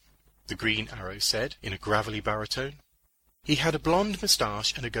clown?" the Green Arrow said in a gravelly baritone. He had a blonde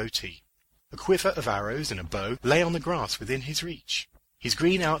moustache and a goatee. A quiver of arrows and a bow lay on the grass within his reach. His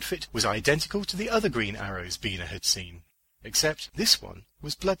green outfit was identical to the other Green Arrows Beaner had seen, except this one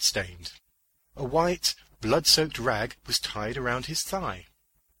was blood-stained. A white, blood-soaked rag was tied around his thigh.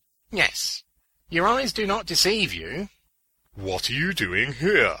 "Yes, your eyes do not deceive you." "What are you doing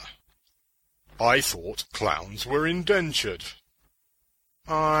here? I thought clowns were indentured."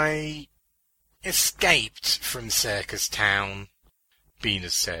 "I escaped from Circus Town,"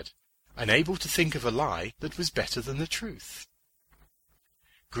 Beaners said, unable to think of a lie that was better than the truth.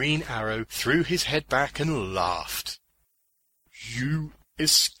 Green Arrow threw his head back and laughed. "You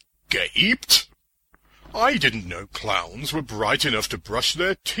escaped? I didn't know clowns were bright enough to brush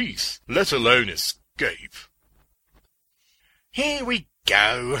their teeth, let alone escape." "Here we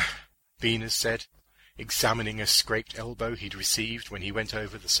go," Beaners said, examining a scraped elbow he'd received when he went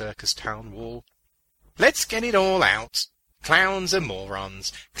over the Circus Town wall. "Let's get it all out. Clowns are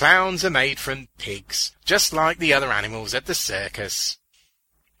morons. Clowns are made from pigs, just like the other animals at the circus."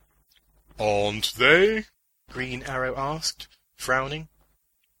 "Aren't they?" Green Arrow asked, frowning.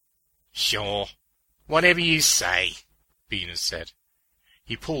 "Sure, whatever you say," Beaners said.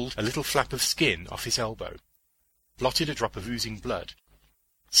 He pulled a little flap of skin off his elbow, blotted a drop of oozing blood,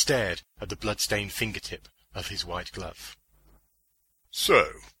 stared at the blood-stained fingertip of his white glove.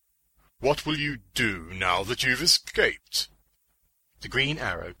 "So, what will you do now that you've escaped?" The Green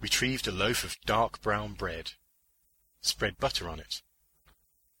Arrow retrieved a loaf of dark brown bread, spread butter on it.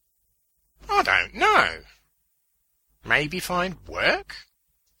 "I don't know. Maybe find work?"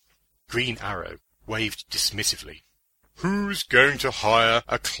 Green Arrow waved dismissively. "Who's going to hire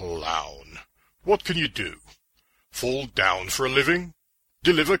a clown? What can you do? Fall down for a living?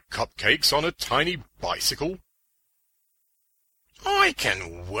 Deliver cupcakes on a tiny bicycle?" "I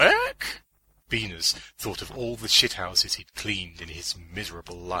can work?" Beaners thought of all the shithouses he'd cleaned in his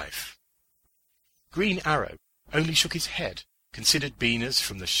miserable life. Green Arrow only shook his head, considered Beaners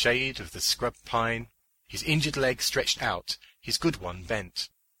from the shade of the scrub pine, his injured leg stretched out, his good one bent.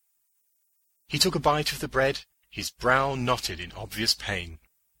 He took a bite of the bread, his brow knotted in obvious pain.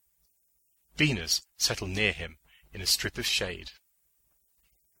 Beaners settled near him in a strip of shade.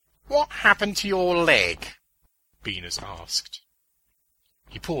 "What happened to your leg?" Beaners asked.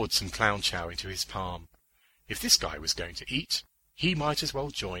 He poured some clown chow into his palm. If this guy was going to eat, he might as well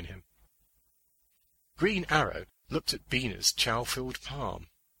join him. Green Arrow looked at Beaners' chow-filled palm,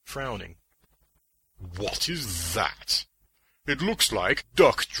 frowning. "What is that? It looks like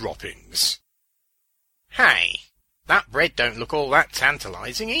duck droppings." "Hey, that bread don't look all that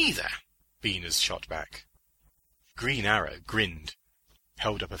tantalizing either," Beaners shot back. Green Arrow grinned,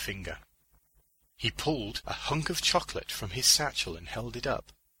 held up a finger. He pulled a hunk of chocolate from his satchel and held it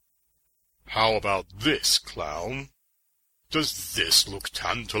up. "How about this, clown? Does this look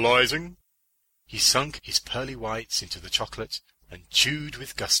tantalizing?" He sunk his pearly whites into the chocolate and chewed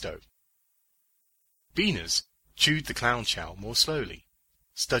with gusto. Beaners chewed the clown chow more slowly,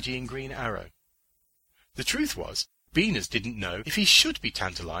 studying Green Arrow. The truth was, Beaners didn't know if he should be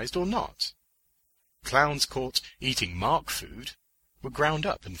tantalized or not. Clowns caught eating mark food were ground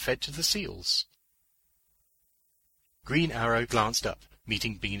up and fed to the seals. Green Arrow glanced up,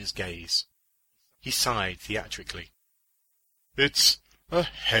 meeting Beaners' gaze. He sighed theatrically. It's a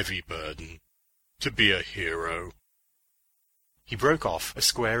heavy burden to be a hero. He broke off a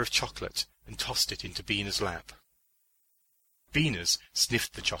square of chocolate and tossed it into Beaners' lap. Beaners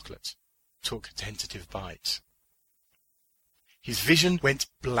sniffed the chocolate, took a tentative bite. His vision went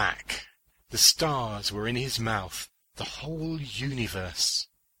black. The stars were in his mouth, the whole universe.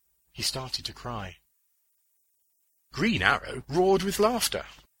 He started to cry. Green Arrow roared with laughter.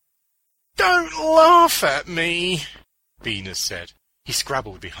 "Don't laugh at me," Beaners said. He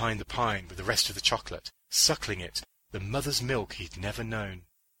scrabbled behind the pine with the rest of the chocolate, suckling it, the mother's milk he'd never known.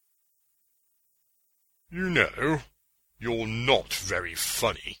 "You know, you're not very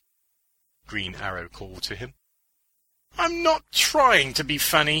funny," Green Arrow called to him. "I'm not trying to be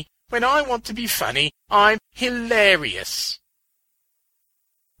funny. When I want to be funny, I'm hilarious."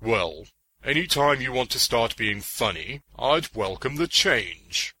 "Well, any time you want to start being funny, I'd welcome the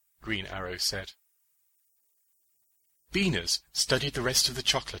change," Green Arrow said. Beaners studied the rest of the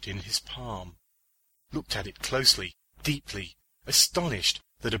chocolate in his palm, looked at it closely, deeply, astonished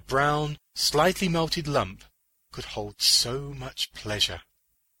that a brown, slightly melted lump could hold so much pleasure.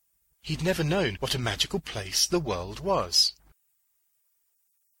 He'd never known what a magical place the world was.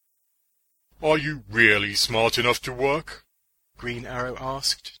 "Are you really smart enough to work?" Green Arrow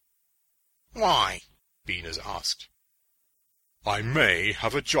asked. "Why?" Beaners asked. "I may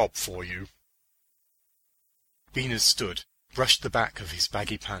have a job for you." Beaners stood, brushed the back of his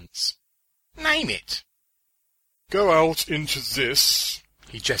baggy pants. "Name it." "Go out into this,"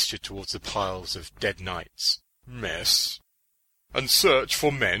 he gestured towards the piles of dead knights, "mess, and search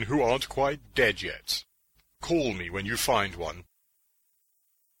for men who aren't quite dead yet. Call me when you find one."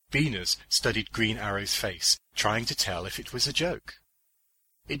 Beaners studied Green Arrow's face, trying to tell if it was a joke.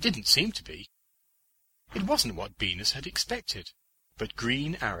 It didn't seem to be. It wasn't what Beaners had expected, but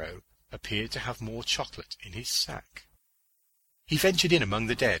Green Arrow appeared to have more chocolate in his sack. He ventured in among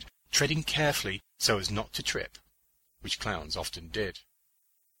the dead, treading carefully so as not to trip, which clowns often did.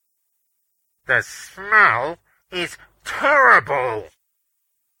 "The smell is terrible,"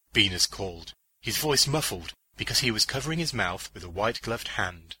 Beaners called, his voice muffled because he was covering his mouth with a white-gloved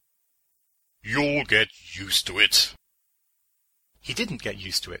hand. "You'll get used to it." He didn't get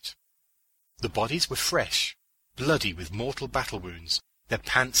used to it. The bodies were fresh, bloody with mortal battle wounds, their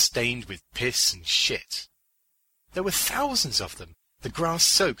pants stained with piss and shit. There were thousands of them, the grass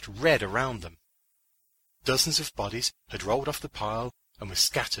soaked red around them. Dozens of bodies had rolled off the pile and were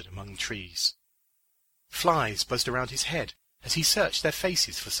scattered among trees. Flies buzzed around his head as he searched their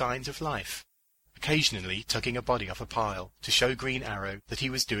faces for signs of life, occasionally tugging a body off a pile to show Green Arrow that he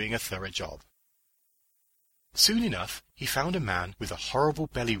was doing a thorough job. Soon enough he found a man with a horrible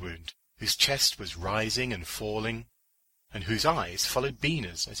belly wound, whose chest was rising and falling, and whose eyes followed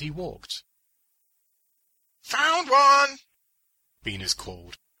Beaners as he walked. "Found one!" Beaners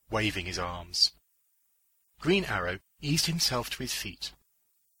called, waving his arms. Green Arrow eased himself to his feet.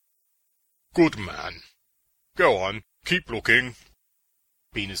 "Good man. Go on, keep looking."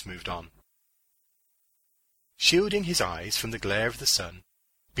 Beaners moved on. Shielding his eyes from the glare of the sun,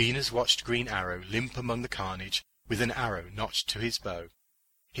 Beaners watched Green Arrow limp among the carnage with an arrow notched to his bow,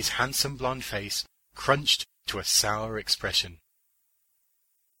 his handsome blonde face crunched to a sour expression.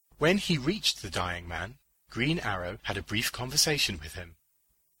 When he reached the dying man, Green Arrow had a brief conversation with him.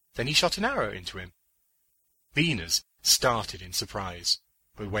 Then he shot an arrow into him. Beaners started in surprise,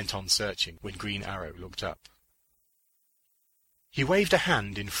 but went on searching when Green Arrow looked up. He waved a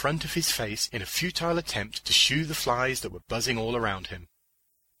hand in front of his face in a futile attempt to shoo the flies that were buzzing all around him.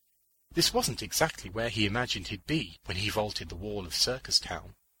 This wasn't exactly where he imagined he'd be when he vaulted the wall of Circus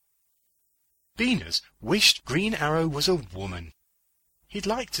Town. Beaners wished Green Arrow was a woman. He'd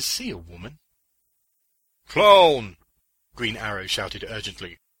like to see a woman. "Clown!" Green Arrow shouted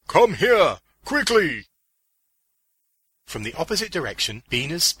urgently. "Come here, quickly!" From the opposite direction,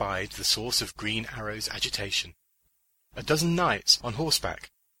 Beaners spied the source of Green Arrow's agitation. A dozen knights on horseback,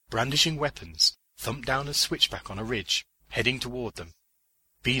 brandishing weapons, thumped down a switchback on a ridge, heading toward them.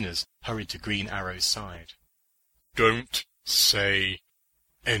 Beaners hurried to Green Arrow's side. "Don't say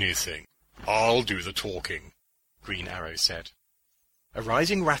anything. I'll do the talking," Green Arrow said. A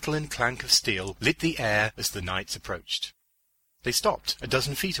rising rattle and clank of steel lit the air as the knights approached. They stopped a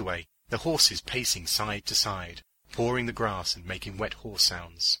dozen feet away, the horses pacing side to side, pawing the grass and making wet horse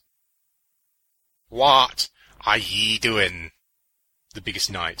sounds. "What are ye doing?" the biggest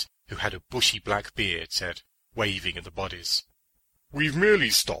knight, who had a bushy black beard, said, waving at the bodies. "We've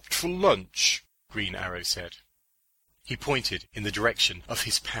merely stopped for lunch," Green Arrow said. He pointed in the direction of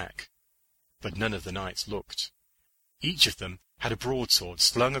his pack, but none of the knights looked. Each of them had a broadsword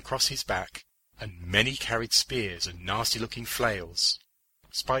slung across his back, and many carried spears and nasty-looking flails,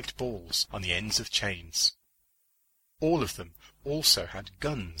 spiked balls on the ends of chains. All of them also had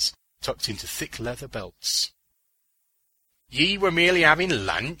guns tucked into thick leather belts. "Ye were merely having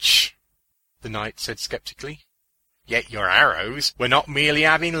lunch," the knight said sceptically. "Yet your arrows were not merely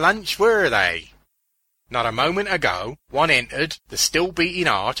having lunch, were they? Not a moment ago one entered the still-beating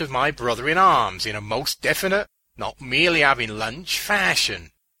heart of my brother-in-arms in a most definite, not merely having lunch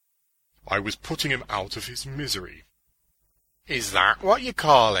fashion." "I was putting him out of his misery." "Is that what you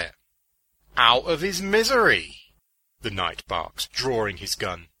call it? Out of his misery?" the knight barked, drawing his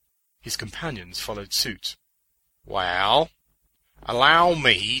gun. His companions followed suit. "Well, allow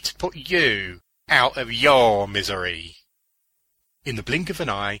me to put you out of your misery." In the blink of an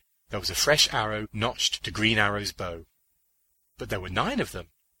eye, there was a fresh arrow notched to Green Arrow's bow. But there were 9 of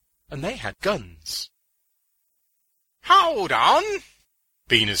them, and they had guns. "Hold on!"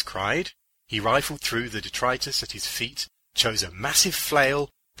 Beaners cried. He rifled through the detritus at his feet, chose a massive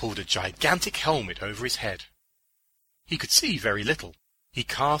flail, pulled a gigantic helmet over his head. He could see very little. He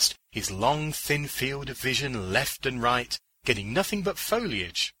cast his long, thin field of vision left and right, getting nothing but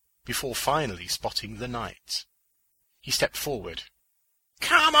foliage, before finally spotting the knight. He stepped forward.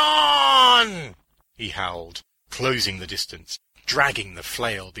 "Come on!" he howled, closing the distance, dragging the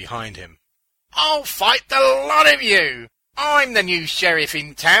flail behind him. "I'll fight the lot of you! I'm the new sheriff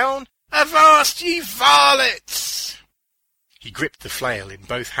in town! Avast ye varlets!" He gripped the flail in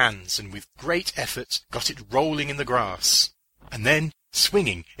both hands and with great effort got it rolling in the grass, and then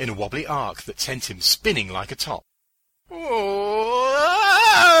swinging in a wobbly arc that sent him spinning like a top. "Oh!"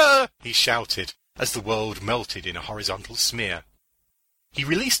 he shouted as the world melted in a horizontal smear. He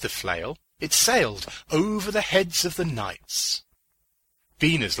released the flail. It sailed over the heads of the knights.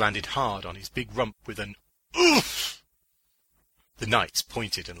 Beaners landed hard on his big rump with an oof. The knights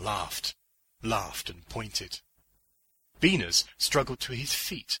pointed and laughed and pointed. Beaners struggled to his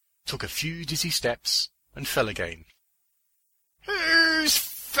feet, took a few dizzy steps, and fell again. "Who's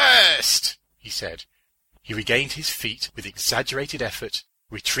first?" he said. He regained his feet with exaggerated effort,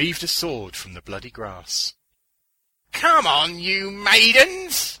 retrieved a sword from the bloody grass. "Come on, you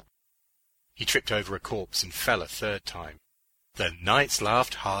maidens!" He tripped over a corpse and fell a 3rd time. The knights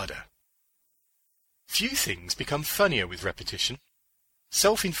laughed harder. Few things become funnier with repetition.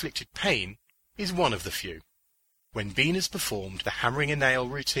 Self-inflicted pain is one of the few. When Beaners performed the hammering a nail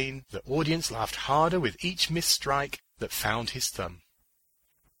routine, the audience laughed harder with each missed strike that found his thumb.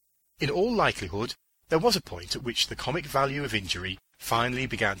 In all likelihood, there was a point at which the comic value of injury finally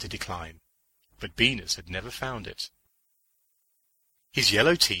began to decline, but Beaners had never found it. His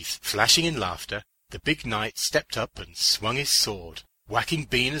yellow teeth flashing in laughter, the big knight stepped up and swung his sword, whacking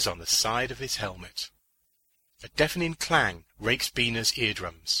Beaners on the side of his helmet. A deafening clang raked Beaners'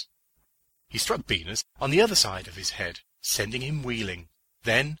 eardrums. He struck Beaners on the other side of his head, sending him wheeling.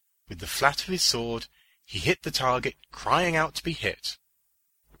 Then, with the flat of his sword, he hit the target, crying out to be hit.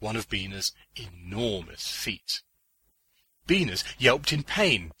 One of Beaners' enormous feet. Beaners yelped in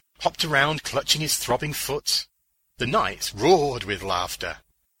pain, hopped around clutching his throbbing foot. The knights roared with laughter.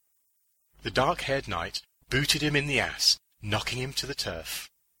 The dark-haired knight booted him in the ass, knocking him to the turf.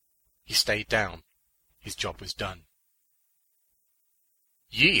 He stayed down. His job was done.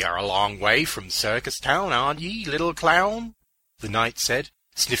 "Ye are a long way from Circus Town, aren't ye, little clown?" the knight said,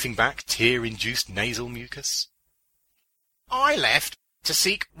 sniffing back tear-induced nasal mucus. "I left to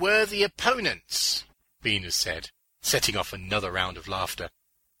seek worthy opponents," Beaners said, setting off another round of laughter.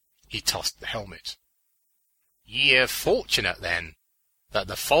 He tossed the helmet. "Ye're fortunate, then, that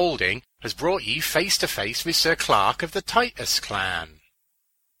the folding has brought ye face to face with Sir Clark of the Titus clan."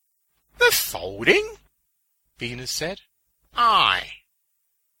 "The folding?" Beaners said. "Aye."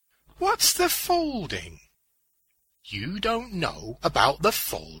 "What's the folding?" "You don't know about the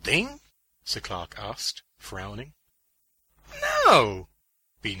folding?" Sir Clark asked, frowning. "No,"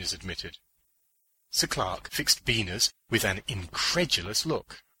 Beaners admitted. Sir Clark fixed Beaners with an incredulous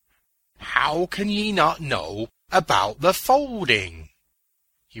look. "How can ye not know about the folding?"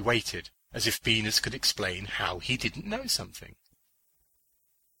 He waited, as if Beaners could explain how he didn't know something.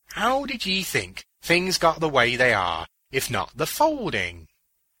 "How did ye think things got the way they are, if not the folding?"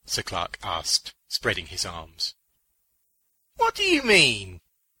 Sir Clark asked, spreading his arms. "What do you mean?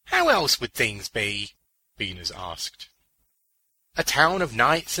 How else would things be?" Beaners asked. "A town of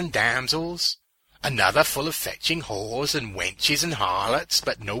knights and damsels, another full of fetching whores and wenches and harlots,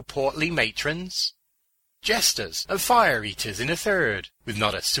 but no portly matrons. Jesters and fire-eaters in a third, with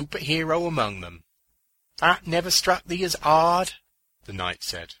not a superhero among them. That never struck thee as odd?" the knight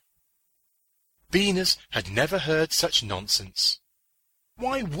said. Beaners had never heard such nonsense.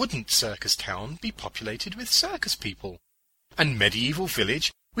 Why wouldn't Circus Town be populated with circus people? And Medieval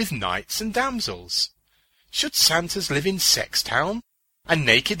Village with knights and damsels? Should Santas live in Sex Town? And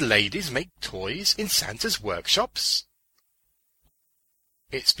naked ladies make toys in Santa's workshops?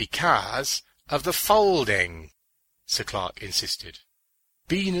 It's because of the folding, Sir Clark insisted.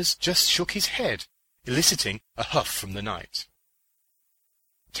 Beaners just shook his head, eliciting a huff from the knight.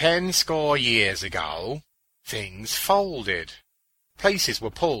 10 score years ago, things folded. Places were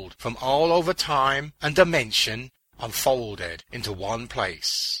pulled from all over time and dimension and folded into one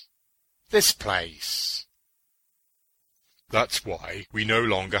place. This place. That's why we no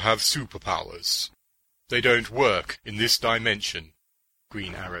longer have superpowers. They don't work in this dimension,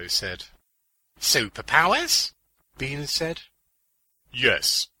 Green Arrow said. Superpowers? Beaners said.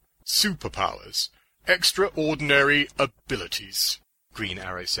 Yes, superpowers. Extraordinary abilities, Green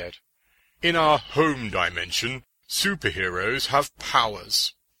Arrow said. In our home dimension, superheroes have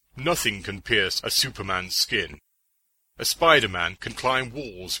powers. Nothing can pierce a Superman's skin. A Spider-Man can climb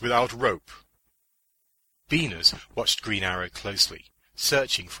walls without rope. Beaners watched Green Arrow closely,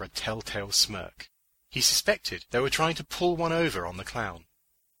 searching for a telltale smirk. He suspected they were trying to pull one over on the clown.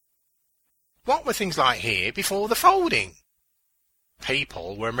 What were things like here before the folding?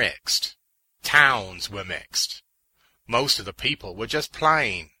 People were mixed. Towns were mixed. Most of the people were just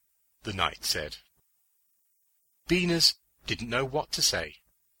plain, the knight said. Beaners didn't know what to say,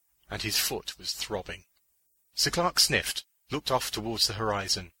 and his foot was throbbing. Sir Clark sniffed, looked off towards the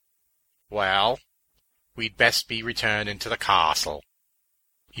horizon. Well, we'd best be returning to the castle.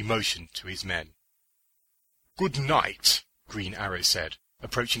 He motioned to his men. Good night, Green Arrow said,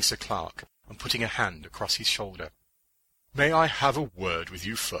 approaching Sir Clark and putting a hand across his shoulder. May I have a word with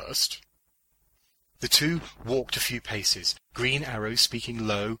you first? The two walked a few paces, Green Arrow speaking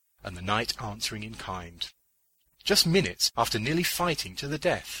low and the knight answering in kind. Just minutes after nearly fighting to the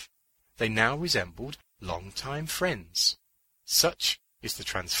death, they now resembled long-time friends. Such is the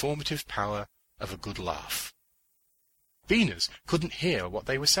transformative power of a good laugh. Beaners couldn't hear what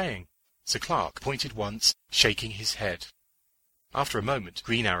they were saying. Sir Clark pointed once, shaking his head. After a moment,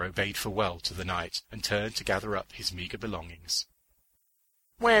 Green Arrow bade farewell to the knight and turned to gather up his meagre belongings.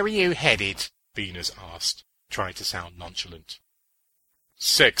 "Where are you headed?" Beaners asked, trying to sound nonchalant.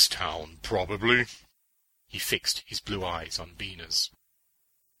 Sex Town, probably. He fixed his blue eyes on Beaners.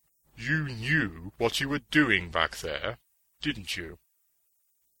 You knew what you were doing back there, didn't you?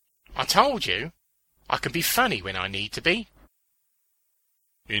 I told you. I can be funny when I need to be.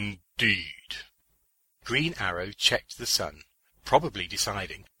 Indeed. Green Arrow checked the sun, probably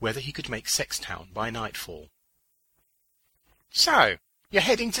deciding whether he could make Sextown by nightfall. So, you're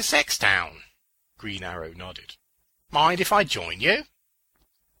heading to Sextown? Green Arrow nodded. Mind if I join you?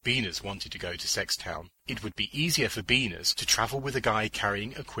 Beaners wanted to go to Sextown. It would be easier for Beaners to travel with a guy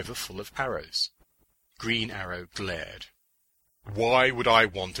carrying a quiver full of arrows. Green Arrow glared. Why would I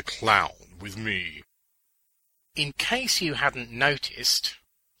want a clown with me? In case you hadn't noticed,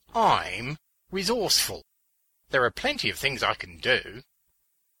 I'm resourceful. There are plenty of things I can do.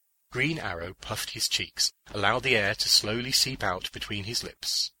 Green Arrow puffed his cheeks, allowed the air to slowly seep out between his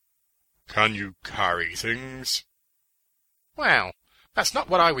lips. Can you carry things? Well, that's not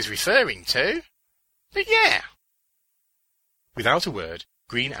what I was referring to. But yeah. Without a word,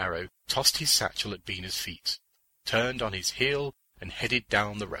 Green Arrow tossed his satchel at Beaners' feet, turned on his heel, and headed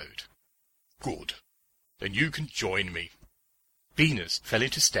down the road. Good. Then you can join me. Beaners fell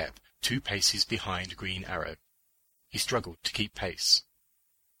into step 2 paces behind Green Arrow. He struggled to keep pace.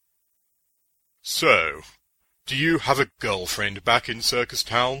 So, do you have a girlfriend back in Circus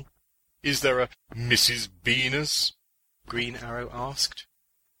Town? Is there a Mrs. Beaners? Green Arrow asked.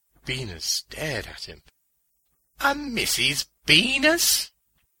 Beaners stared at him. A Mrs. Beaners?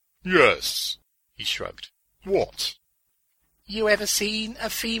 Yes, he shrugged. What? You ever seen a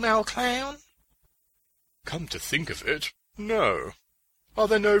female clown? Come to think of it, no. Are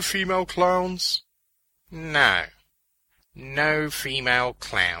there no female clowns? No. No female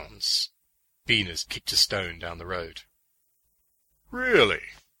clowns. Beaners kicked a stone down the road. Really?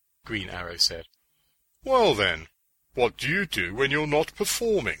 Green Arrow said. Well then, what do you do when you're not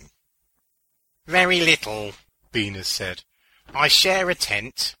performing? Very little, Beaners said. I shared a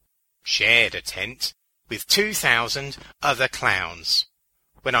tent, with 2,000 other clowns.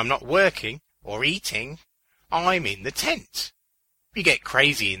 When I'm not working or eating, I'm in the tent. We get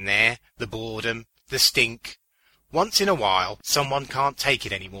crazy in there, the boredom, the stink. Once in a while, someone can't take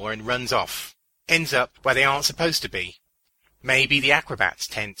it anymore and runs off. Ends up where they aren't supposed to be. Maybe the acrobat's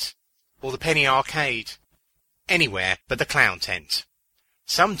tent, or the penny arcade. Anywhere but the clown tent.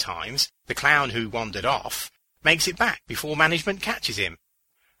 Sometimes the clown who wandered off makes it back before management catches him,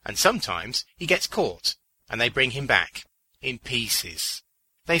 And sometimes he gets caught, and they bring him back, in pieces.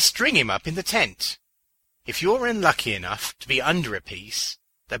 They string him up in the tent. If you're unlucky enough to be under a piece,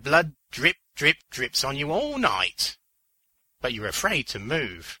 the blood drip, drip, drips on you all night. But you're afraid to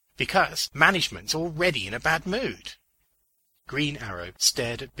move, because management's already in a bad mood. Green Arrow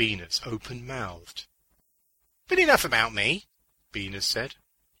stared at Beaners open-mouthed. But enough about me, Beaners said.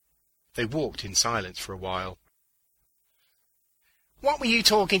 They walked in silence for a while. What were you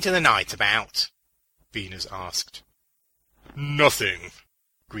talking to the knight about? Beaners asked. Nothing,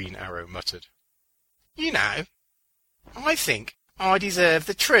 Green Arrow muttered. You know, I think I deserve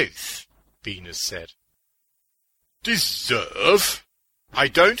the truth, Beaners said. Deserve? I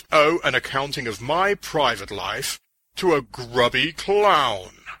don't owe an accounting of my private life to a grubby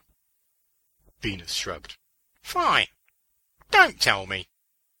clown. Beaners shrugged. Fine. Don't tell me.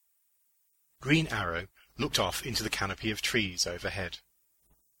 Green Arrow looked off into the canopy of trees overhead.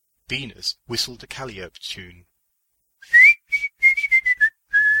 Beaners whistled a Calliope tune.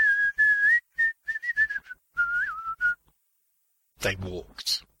 They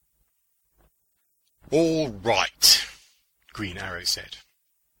walked. All right, Green Arrow said.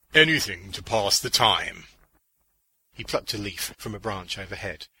 Anything to pass the time. He plucked a leaf from a branch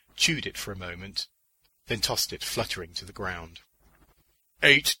overhead, chewed it for a moment, then tossed it fluttering to the ground.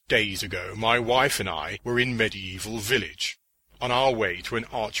 8 days ago, my wife and I were in Medieval Village, on our way to an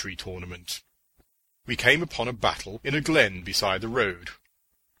archery tournament. We came upon a battle in a glen beside the road.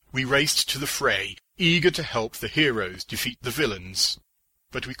 We raced to the fray, eager to help the heroes defeat the villains,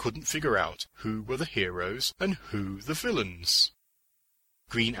 but we couldn't figure out who were the heroes and who the villains.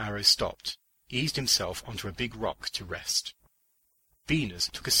 Green Arrow stopped, eased himself onto a big rock to rest.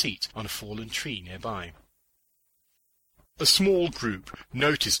 Beaners took a seat on a fallen tree nearby. A small group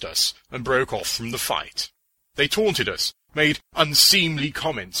noticed us and broke off from the fight. They taunted us, made unseemly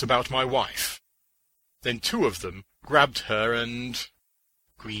comments about my wife. Then 2 of them grabbed her and...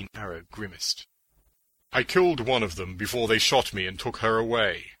 Green Arrow grimaced. I killed one of them before they shot me and took her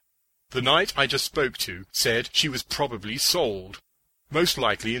away. The knight I just spoke to said she was probably sold, most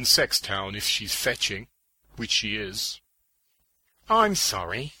likely in Sextown if she's fetching, which she is. I'm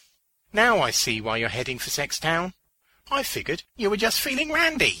sorry. Now I see why you're heading for Sextown. I figured you were just feeling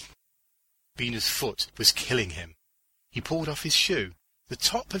randy. Beaners' foot was killing him. He pulled off his shoe. The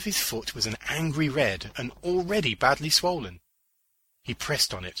top of his foot was an angry red and already badly swollen. He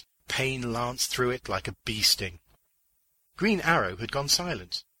pressed on it. Pain lanced through it like a bee sting. Green Arrow had gone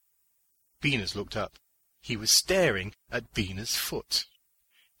silent. Beaners looked up. He was staring at Beaners' foot.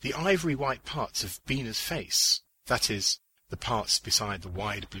 The ivory-white parts of Beaners' face, that is, the parts beside the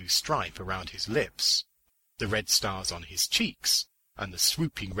wide blue stripe around his lips, the red stars on his cheeks, and the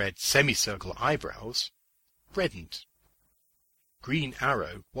swooping red semicircle eyebrows, reddened. Green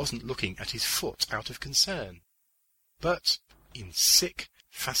Arrow wasn't looking at his foot out of concern, but in sick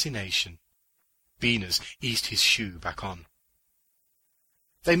fascination. Beaners eased his shoe back on.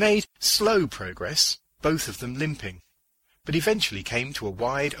 They made slow progress, both of them limping, but eventually came to a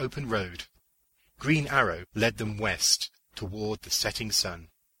wide open road. Green Arrow led them west, toward the setting sun.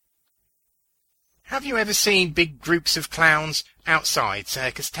 Have you ever seen big groups of clowns outside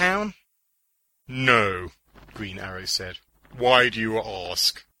Circus Town? No, Green Arrow said. Why do you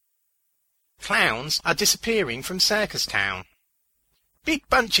ask? Clowns are disappearing from Circus Town. Big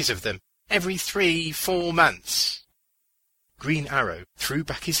bunches of them, every 3-4 months. Green Arrow threw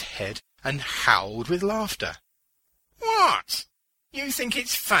back his head and howled with laughter. What? You think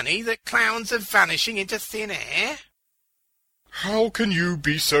it's funny that clowns are vanishing into thin air? How can you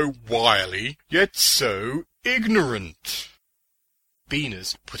be so wily, yet so ignorant?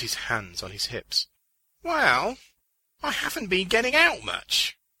 Beaners put his hands on his hips. Well, I haven't been getting out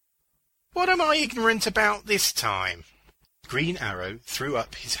much. What am I ignorant about this time? Green Arrow threw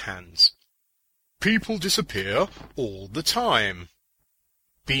up his hands. People disappear all the time.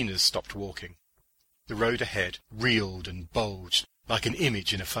 Beaners stopped walking. The road ahead reeled and bulged like an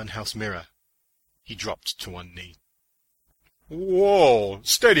image in a funhouse mirror. He dropped to one knee. Whoa,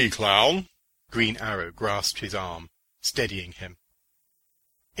 steady, clown. Green Arrow grasped his arm, steadying him.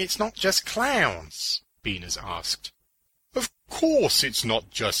 It's not just clowns, Beaners asked. Of course it's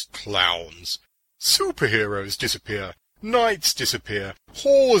not just clowns. Superheroes disappear, knights disappear,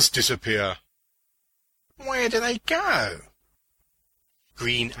 whores disappear. Where do they go?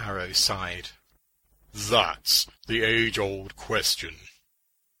 Green Arrow sighed. That's the age-old question.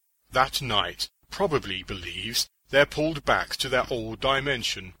 That knight probably believes they're pulled back to their old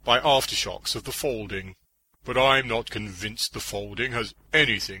dimension by aftershocks of the folding, but I'm not convinced the folding has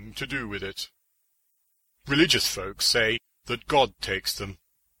anything to do with it. Religious folks say that God takes them,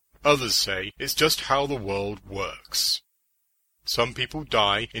 Others say it's just how the world works. Some people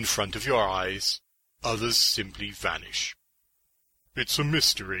die in front of your eyes, others simply vanish. It's a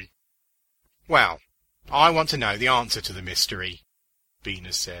mystery. Well, I want to know the answer to the mystery,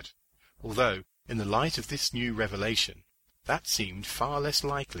 Beaners said, although, in the light of this new revelation, that seemed far less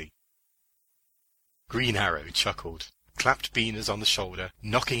likely. Green Arrow chuckled, clapped Beaners on the shoulder,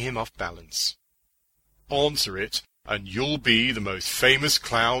 knocking him off balance. Answer it, and you'll be the most famous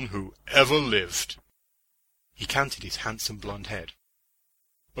clown who ever lived. He canted his handsome blonde head.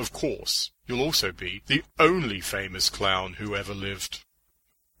 Of course, you'll also be the only famous clown who ever lived.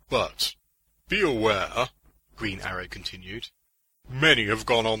 But be aware, Green Arrow continued, many have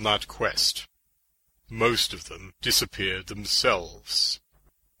gone on that quest. Most of them disappeared themselves.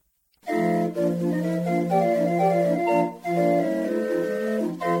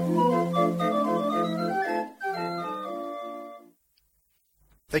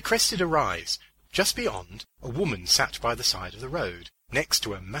 They crested a rise. Just beyond, a woman sat by the side of the road, next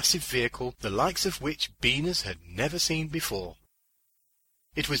to a massive vehicle the likes of which Beaners had never seen before.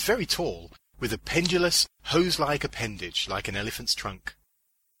 It was very tall, with a pendulous, hose-like appendage like an elephant's trunk.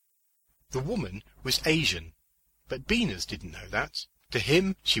 The woman was Asian, but Beaners didn't know that. To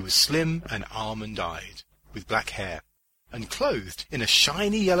him she was slim and almond-eyed, with black hair, and clothed in a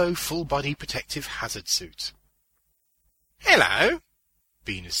shiny yellow full-body protective hazard suit. "Hello,"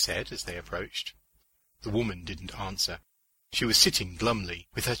 Beaners said as they approached. The woman didn't answer. She was sitting glumly,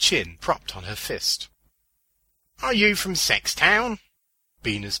 with her chin propped on her fist. "Are you from Sextown?"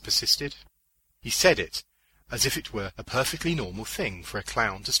 Beaners persisted. He said it as if it were a perfectly normal thing for a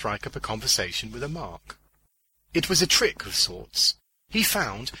clown to strike up a conversation with a mark. It was a trick of sorts. He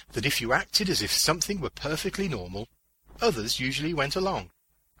found that if you acted as if something were perfectly normal, others usually went along.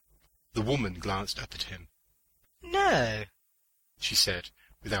 The woman glanced up at him. "No," she said,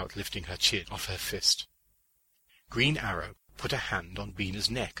 without lifting her chin off her fist. Green Arrow put a hand on Beaners'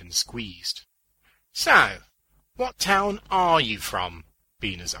 neck and squeezed. "So, what town are you from?"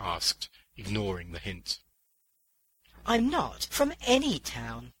 Beaners asked, ignoring the hint. "I'm not from any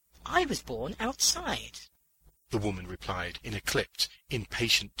town. I was born outside," the woman replied in a clipped,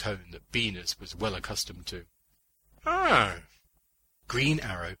 impatient tone that Beaners was well accustomed to. "Oh." Green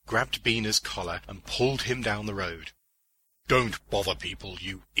Arrow grabbed Beaners' collar and pulled him down the road. "Don't bother people,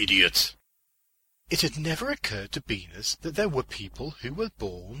 you idiot." It had never occurred to Beaners that there were people who were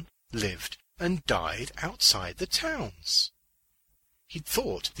born, lived, and died outside the towns. He'd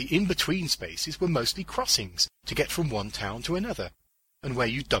thought the in-between spaces were mostly crossings to get from one town to another, and where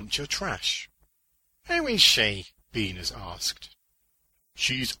you dumped your trash. "Who is she?" Beaners asked.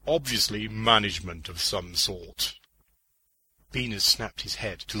 "She's obviously management of some sort." Beaners snapped his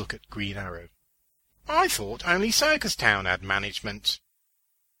head to look at Green Arrow. "I thought only Circus Town had management."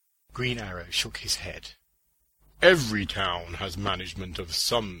 Green Arrow shook his head. "Every town has management of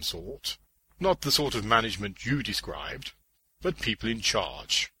some sort. Not the sort of management you described, but people in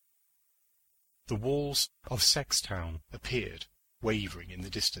charge." The walls of Sextown appeared, wavering in the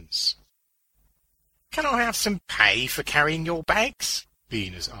distance. "Can I have some pay for carrying your bags?"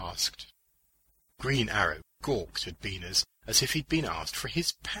 Beaners asked. Green Arrow gawked at Beaners as if he'd been asked for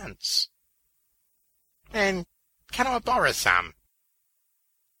his pants. "Then can I borrow some?"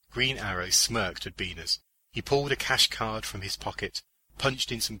 Green Arrow smirked at Beaners. He pulled a cash card from his pocket, punched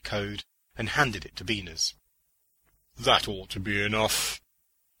in some code, and handed it to Beaners. "That ought to be enough.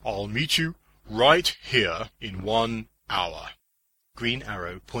 I'll meet you right here in 1 hour. Green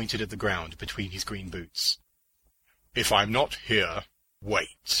Arrow pointed at the ground between his green boots. "If I'm not here,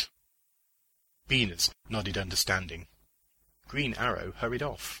 wait." Beaners nodded understanding. Green Arrow hurried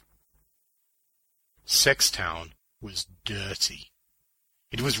off. Sextown was dirty.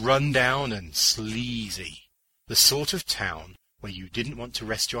 It was run down and sleazy, the sort of town where you didn't want to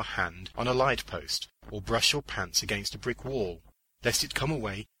rest your hand on a light post or brush your pants against a brick wall, lest it come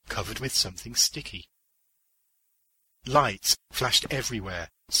away covered with something sticky. Lights flashed everywhere,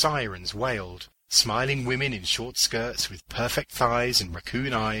 sirens wailed, smiling women in short skirts with perfect thighs and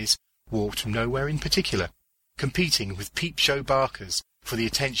raccoon eyes walked nowhere in particular, competing with peep show barkers for the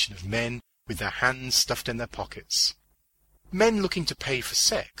attention of men with their hands stuffed in their pockets. Men looking to pay for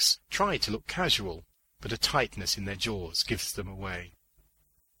sex try to look casual, but a tightness in their jaws gives them away.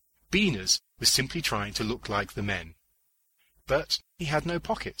 Beaners was simply trying to look like the men. But he had no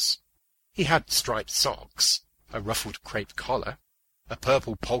pockets. He had striped socks, a ruffled crepe collar, a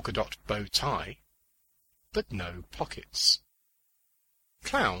purple polka-dot bow tie, but no pockets.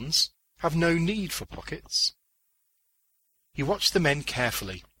 Clowns have no need for pockets. He watched the men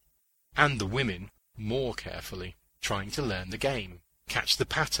carefully, and the women more carefully, trying to learn the game, catch the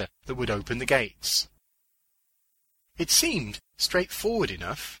patter that would open the gates. It seemed straightforward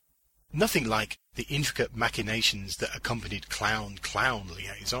enough, nothing like the intricate machinations that accompanied clown-clown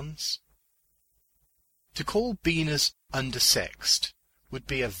liaisons. To call Beaners undersexed would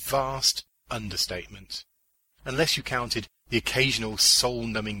be a vast understatement, unless you counted the occasional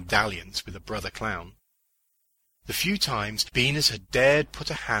soul-numbing dalliance with a brother clown. The few times Beaners had dared put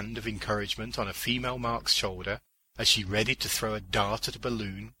a hand of encouragement on a female Mark's shoulder as she readied to throw a dart at a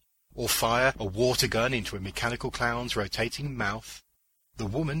balloon, or fire a water gun into a mechanical clown's rotating mouth, the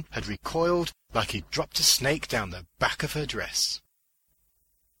woman had recoiled like he'd dropped a snake down the back of her dress.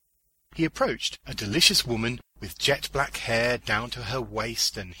 He approached a delicious woman with jet-black hair down to her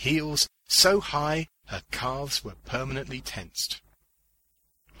waist and heels so high her calves were permanently tensed.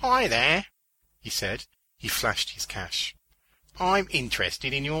 "Hi there," he said. He flashed his cash. "I'm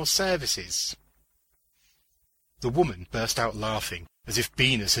interested in your services." The woman burst out laughing, as if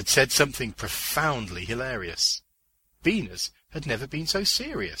Beaners had said something profoundly hilarious. Beaners had never been so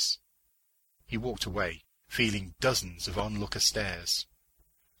serious. He walked away, feeling dozens of onlooker stares.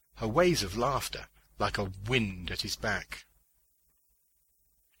 Her waves of laughter like a wind at his back.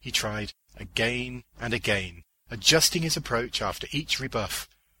 He tried again and again, adjusting his approach after each rebuff,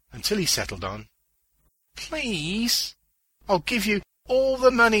 until he settled on, "Please, I'll give you all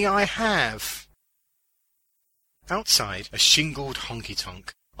the money I have." Outside a shingled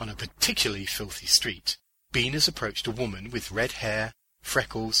honky-tonk on a particularly filthy street, Beaners approached a woman with red hair,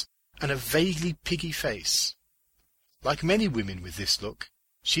 freckles, and a vaguely piggy face. Like many women with this look,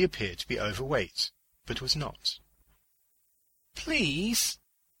 she appeared to be overweight, but was not. "Please,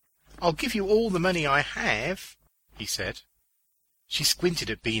 I'll give you all the money I have," he said. She squinted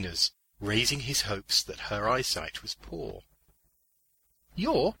at Beaners, raising his hopes that her eyesight was poor.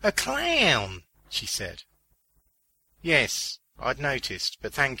 "You're a clown," she said. "Yes, I'd noticed,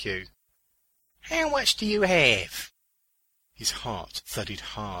 but thank you." "How much do you have?" His heart thudded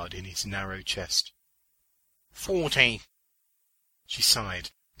hard in his narrow chest. 40. She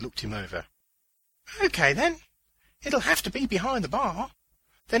sighed, looked him over. "Okay, then. It'll have to be behind the bar.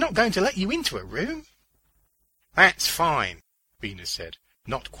 They're not going to let you into a room." "That's fine," Beaners said,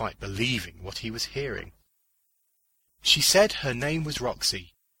 not quite believing what he was hearing. She said her name was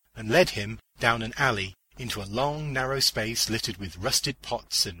Roxy, and led him down an alley into a long, narrow space littered with rusted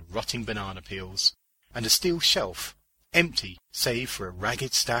pots and rotting banana peels, and a steel shelf, empty save for a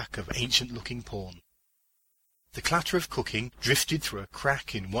ragged stack of ancient-looking porn. The clatter of cooking drifted through a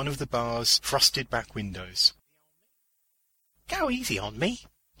crack in one of the bar's frosted back windows. "Go easy on me.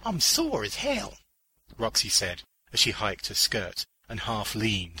 I'm sore as hell," Roxy said, as she hiked her skirt and half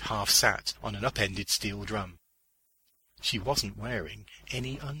leaned, half sat on an up-ended steel drum. She wasn't wearing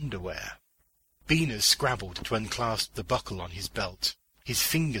any underwear. Beaners scrabbled to unclasp the buckle on his belt. His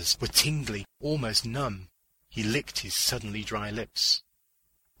fingers were tingly, almost numb. He licked his suddenly dry lips.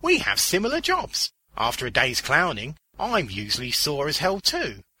 "We have similar jobs. After a day's clowning, I'm usually sore as hell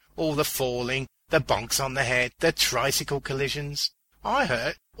too. All the falling, the bonks on the head, the tricycle collisions. I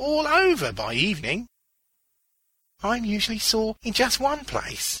hurt all over by evening." "I'm usually sore in just one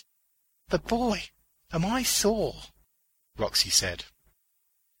place. But boy, am I sore," Roxy said.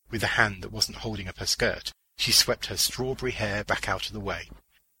 With a hand that wasn't holding up her skirt, she swept her strawberry hair back out of the way.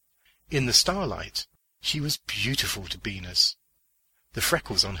 In the starlight, she was beautiful to Beaners. The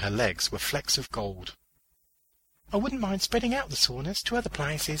freckles on her legs were flecks of gold. "I wouldn't mind spreading out the soreness to other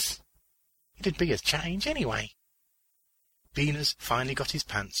places. It'd be a change anyway." Beaners finally got his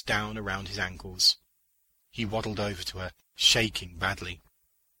pants down around his ankles. He waddled over to her, shaking badly.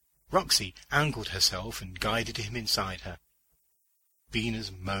 Roxy angled herself and guided him inside her.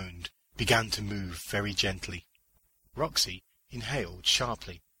 Beaners moaned, began to move very gently. Roxy inhaled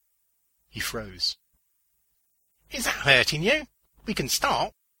sharply. He froze. "Is that hurting you? We can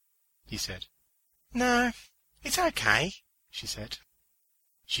stop," he said. "No, it's okay," she said.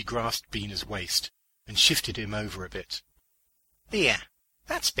 She grasped Beaners' waist and shifted him over a bit. "There,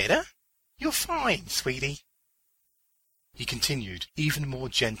 that's better. You're fine, sweetie." He continued, even more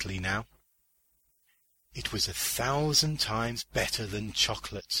gently now. It was 1,000 times better than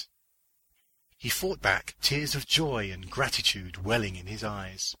chocolate. He fought back tears of joy and gratitude welling in his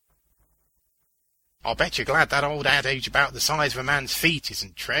eyes. "I'll bet you're glad that old adage about the size of a man's feet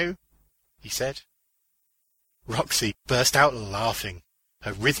isn't true," he said. Roxy burst out laughing.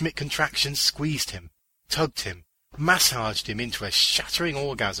 Her rhythmic contractions squeezed him, tugged him, massaged him into a shattering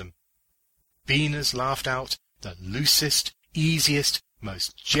orgasm. Beaners laughed out the loosest, easiest,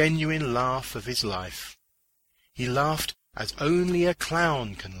 most genuine laugh of his life. He laughed as only a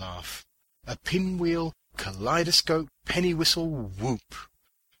clown can laugh, a pinwheel kaleidoscope penny whistle whoop,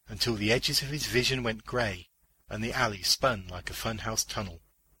 until the edges of his vision went grey, and the alley spun like a funhouse tunnel.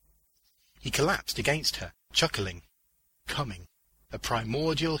 He collapsed against her, chuckling, coming, a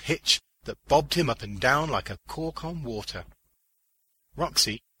primordial hitch that bobbed him up and down like a cork on water.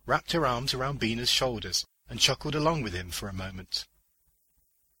 Roxy wrapped her arms around Beaners' shoulders and chuckled along with him for a moment.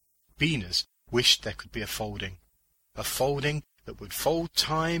 Beaners wished there could be a folding that would fold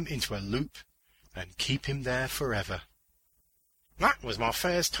time into a loop and keep him there forever. "That was my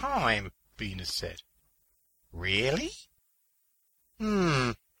first time," Beaners said. "Really?"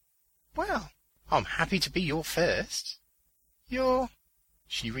 Well, I'm happy to be your first. You're—"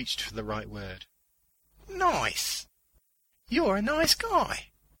 she reached for the right word. "Nice. You're a nice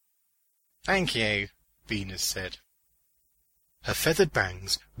guy." "Thank you," Beaners said. Her feathered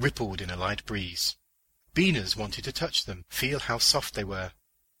bangs rippled in a light breeze. Beaners wanted to touch them, feel how soft they were,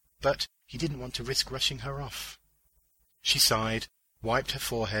 but he didn't want to risk rushing her off. She sighed, wiped her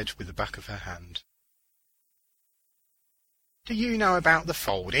forehead with the back of her hand. "Do you know about the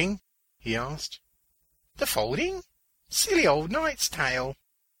folding?" he asked. "The folding? Silly old knight's tale."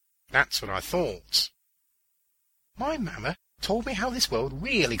 "That's what I thought." "My mamma told me how this world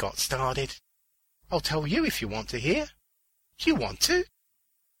really got started. I'll tell you if you want to hear. Do you want to?"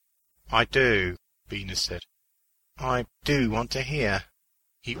 "I do," Beaners said. "I do want to hear."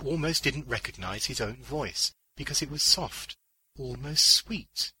 He almost didn't recognize his own voice, because it was soft, almost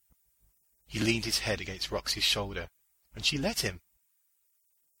sweet. He leaned his head against Roxy's shoulder, and she let him.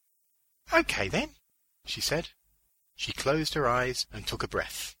 "Okay, then," she said. She closed her eyes and took a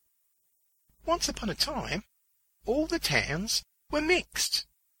breath. "Once upon a time, all the towns were mixed.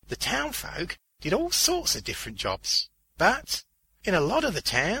 The town folk did all sorts of different jobs, but in a lot of the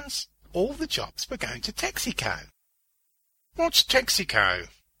towns, all the jobs were going to Texaco." "What's Texaco?"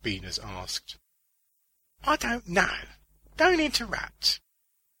 Beaners asked. "I don't know. Don't interrupt.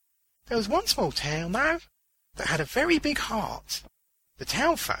 There was one small town, though, that had a very big heart. The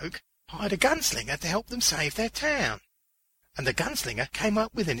town folk hired a gunslinger to help them save their town, and the gunslinger came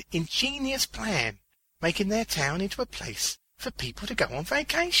up with an ingenious plan, making their town into a place for people to go on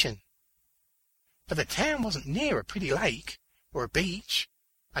vacation. But the town wasn't near a pretty lake or a beach,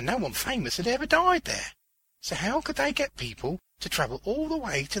 and no one famous had ever died there, so how could they get people to travel all the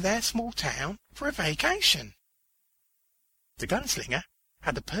way to their small town for a vacation? The gunslinger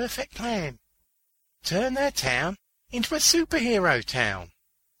had the perfect plan. Turn their town into a superhero town.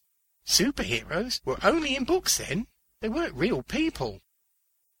 Superheroes were only in books then. They weren't real people.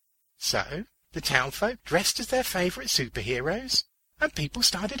 So the townfolk dressed as their favourite superheroes, and people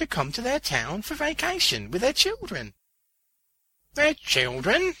started to come to their town for vacation with their children." "Their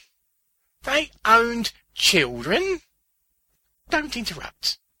children? They owned children?" "Don't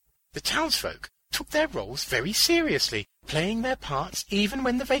interrupt. The townsfolk took their roles very seriously, playing their parts even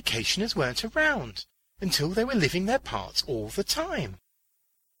when the vacationers weren't around, until they were living their parts all the time.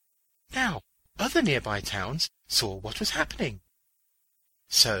 Now, other nearby towns saw what was happening.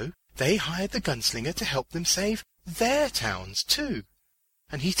 So they hired the gunslinger to help them save their towns too,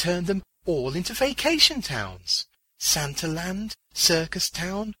 and he turned them all into vacation towns. Santaland, Circus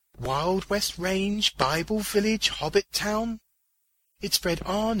Town, Wild West Range, Bible Village, Hobbit Town. It spread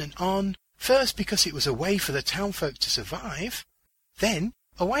on, first because it was a way for the townfolk to survive, then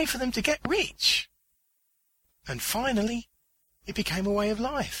a way for them to get rich. And finally, it became a way of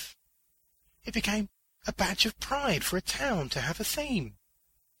life. It became a badge of pride for a town to have a theme.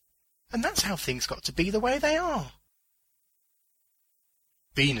 And that's how things got to be the way they are."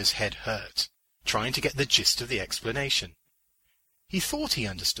 Beaners' head hurt, trying to get the gist of the explanation. He thought he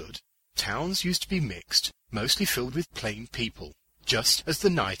understood. Towns used to be mixed, mostly filled with plain people, just as the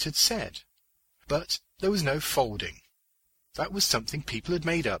knight had said. But there was no folding. That was something people had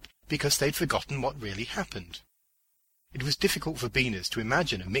made up because they'd forgotten what really happened. It was difficult for Beaners to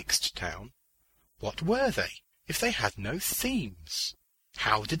imagine a mixed town. What were they, if they had no themes?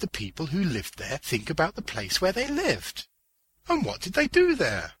 How did the people who lived there think about the place where they lived? And what did they do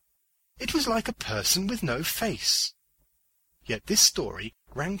there? It was like a person with no face. Yet this story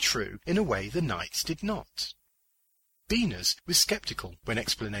rang true in a way the knights did not. Beaners was sceptical when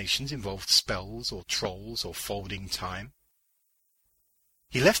explanations involved spells or trolls or folding time.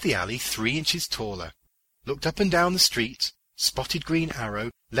 He left the alley 3 inches taller, looked up and down the street, spotted green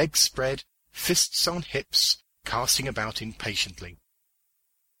arrow, legs spread, fists on hips, casting about impatiently.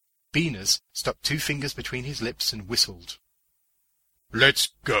 Beaners stuck 2 fingers between his lips and whistled. "Let's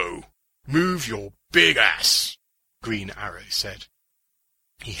go. Move your big ass," Green Arrow said.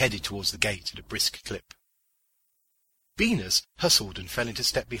 He headed towards the gate at a brisk clip. Beaners hustled and fell into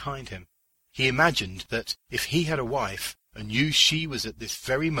step behind him. He imagined that if he had a wife and knew she was at this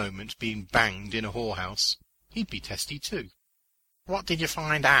very moment being banged in a whorehouse, he'd be testy too. "What did you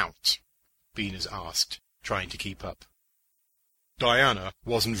find out?" Beaners asked, trying to keep up. Diana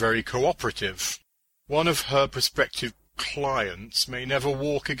wasn't very cooperative. One of her prospective clients may never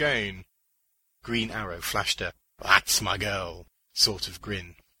walk again. Green Arrow flashed a "that's my girl" sort of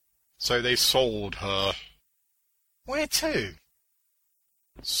grin. So they sold her. "Where to?"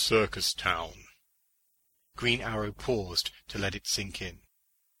 Circus Town. Green Arrow paused to let it sink in.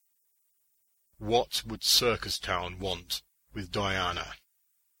 What would Circus Town want with Diana?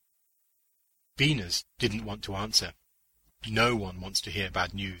 Beaners didn't want to answer. No one wants to hear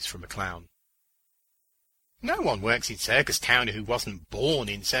bad news from a clown. "No one works in Circus Town who wasn't born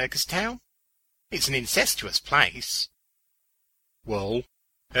in Circus Town. It's an incestuous place." Well,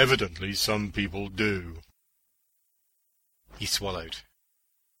 evidently some people do. He swallowed.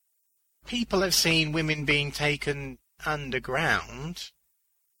 "People have seen women being taken underground."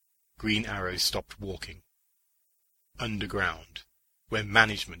 Green Arrow stopped walking. Underground, where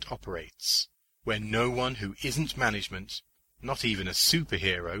management operates, where no one who isn't management, not even a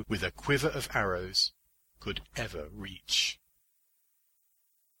superhero with a quiver of arrows, could ever reach.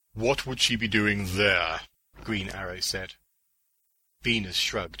 What would she be doing there? Green Arrow said. Beaners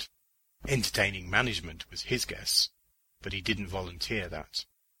shrugged. Entertaining management was his guess, but he didn't volunteer that.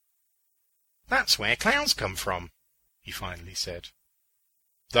 "That's where clowns come from," he finally said.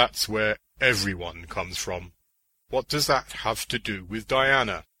 "That's where everyone comes from. What does that have to do with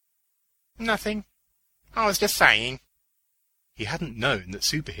Diana?" "Nothing. I was just saying." He hadn't known that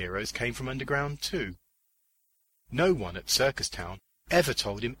superheroes came from underground too. No one at Circus Town ever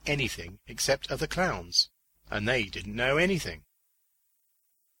told him anything except other clowns, and they didn't know anything.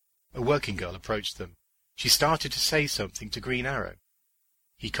 A working girl approached them. She started to say something to Green Arrow.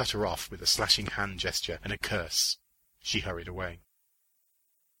 He cut her off with a slashing hand gesture and a curse. She hurried away.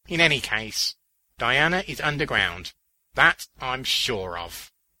 "In any case, Diana is underground. That I'm sure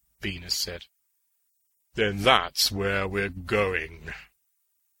of," Beaners said. "Then that's where we're going."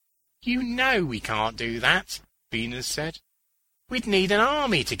 "You know we can't do that," Beaners said. "We'd need an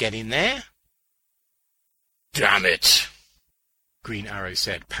army to get in there." "Damn it!" Green Arrow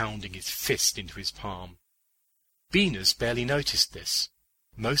said, pounding his fist into his palm. Beaners barely noticed this.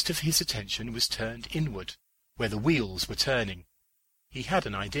 Most of his attention was turned inward, where the wheels were turning. He had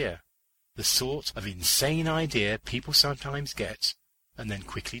an idea, the sort of insane idea people sometimes get and then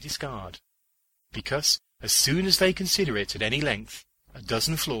quickly discard, because as soon as they consider it at any length, a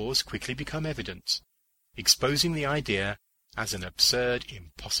dozen flaws quickly become evident, exposing the idea as an absurd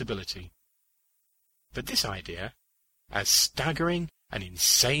impossibility. But this idea, as staggering and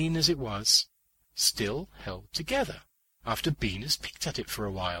insane as it was, still held together after Beaners picked at it for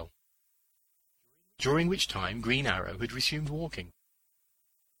a while, during which time Green Arrow had resumed walking.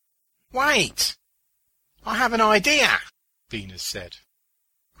 "Wait! I have an idea," Beaners said.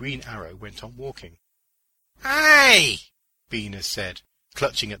 Green Arrow went on walking. "Hey!" Beaners said,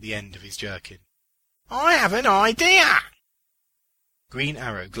 clutching at the end of his jerkin. "I have an idea!" Green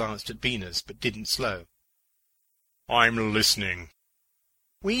Arrow glanced at Beaners but didn't slow. "I'm listening."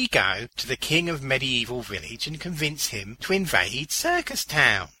 "We go to the king of Medieval Village and convince him to invade Circus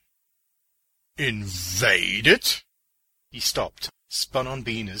Town." "Invade it?" He stopped, spun on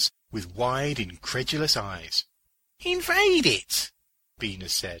Beaners with wide, incredulous eyes. "Invade it," Beaners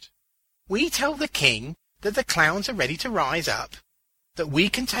said. "We tell the king that the clowns are ready to rise up, that we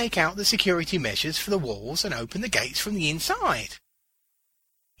can take out the security measures for the walls and open the gates from the inside.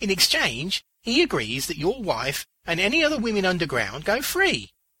 In exchange, he agrees that your wife and any other women underground go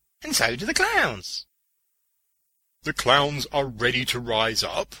free, and so do the clowns." "The clowns are ready to rise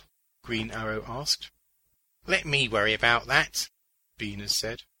up?" Green Arrow asked. "Let me worry about that," Beaners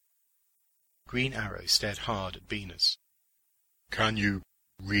said. Green Arrow stared hard at Beaners. "Can you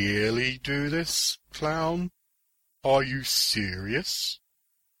really do this, clown? Are you serious?"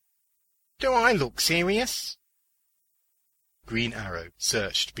 "Do I look serious?" Green Arrow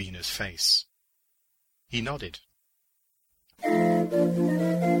searched Beaners' face. He nodded.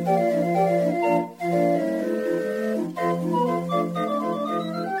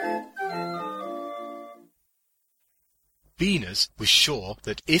 Beaners was sure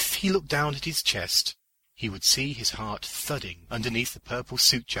that if he looked down at his chest, he would see his heart thudding underneath the purple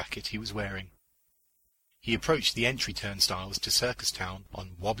suit jacket he was wearing. He approached the entry turnstiles to Circus Town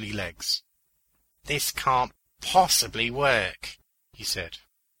on wobbly legs. "This can't possibly work," he said.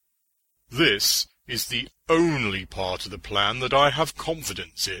 "This is the only part of the plan that I have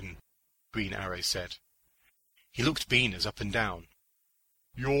confidence in," Green Arrow said. He looked Beaners up and down.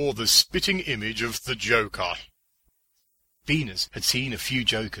 You're the spitting image of the Joker. Beaners had seen a few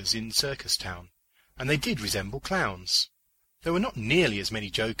jokers in Circus Town, and they did resemble clowns. There were not nearly as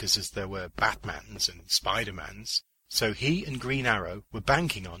many jokers as there were Batmans and Spider-Mans, so he and Green Arrow were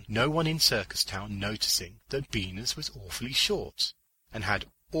banking on no one in Circus Town noticing that Beaners was awfully short and had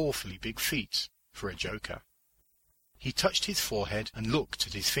awfully big feet for a joker. He touched his forehead and looked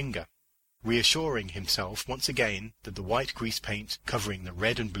at his finger, reassuring himself once again that the white grease paint covering the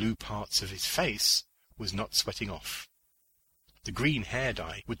red and blue parts of his face was not sweating off. The green hair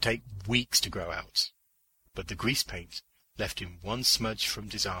dye would take weeks to grow out, but the grease paint left him one smudge from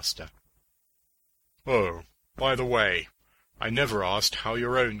disaster. Oh, by the way, I never asked how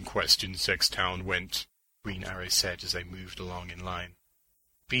your own quest in Sextown went, Green Arrow said as they moved along in line.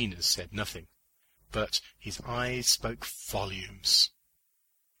 Beaners said nothing, but his eyes spoke volumes.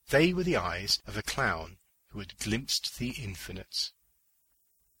 They were the eyes of a clown who had glimpsed the infinite.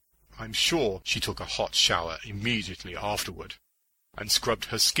 I'm sure she took a hot shower immediately afterward, and scrubbed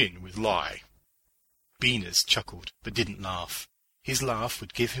her skin with lye. Beaners chuckled, but didn't laugh. His laugh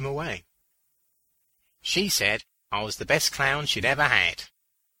would give him away. She said I was the best clown she'd ever had.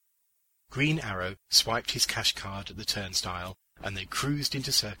 Green Arrow swiped his cash card at the turnstile, and they cruised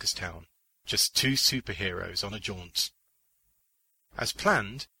into Circus Town, just two superheroes on a jaunt. As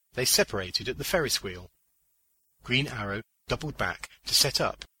planned, they separated at the Ferris wheel. Green Arrow doubled back to set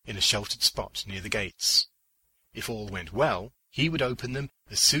up in a sheltered spot near the gates. If all went well, he would open them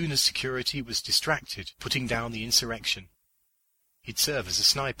as soon as security was distracted putting down the insurrection. He'd serve as a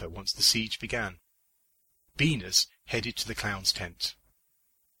sniper once the siege began. Beaners headed to the clown's tent.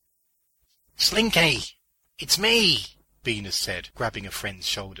 Slinky! It's me! Beaners said, grabbing a friend's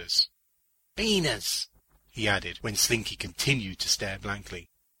shoulders. Beaners! He added, when Slinky continued to stare blankly.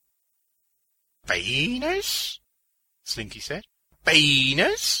 Beaners? Slinky said.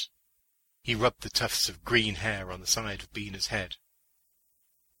 Beaners? He rubbed the tufts of green hair on the side of Beaners' head.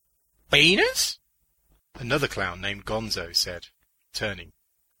 Beaners? Another clown named Gonzo said, turning.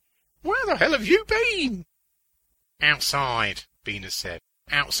 Where the hell have you been? Outside, Beaners said.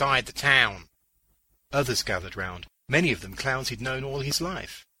 Outside the town. Others gathered round, many of them clowns he'd known all his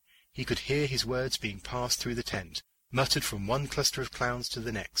life. He could hear his words being passed through the tent, muttered from one cluster of clowns to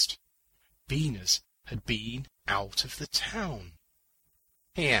the next. Beaners had been out of the town.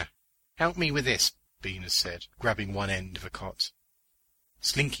 Here, help me with this, Beaners said, grabbing one end of a cot.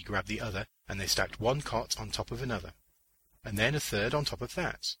 Slinky grabbed the other, and they stacked one cot on top of another, and then a third on top of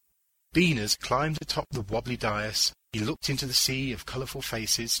that. Beaners climbed atop the wobbly dais. He looked into the sea of colourful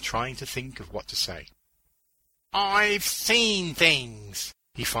faces, trying to think of what to say. I've seen things,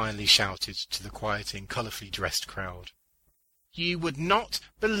 he finally shouted to the quieting, colourfully dressed crowd. You would not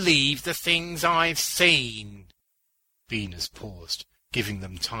believe the things I've seen. Beaners paused, giving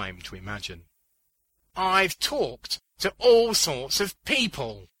them time to imagine. I've talked to all sorts of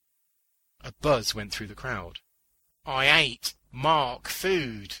people. A buzz went through the crowd. I ate Mark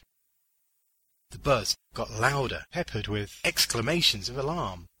food. The buzz got louder, peppered with exclamations of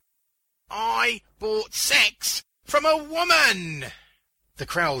alarm. I bought sex from a woman! The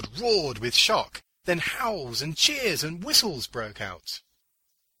crowd roared with shock. Then howls and cheers and whistles broke out.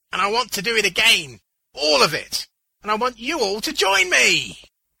 And I want to do it again, all of it, and I want you all to join me!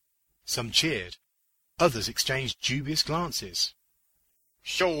 Some cheered. Others exchanged dubious glances.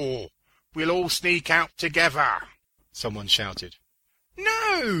 Sure, we'll all sneak out together, someone shouted.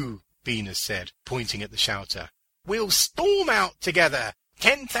 No, Beaners said, pointing at the shouter. We'll storm out together.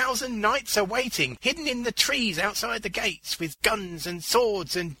 10,000 knights are waiting, hidden in the trees outside the gates, with guns and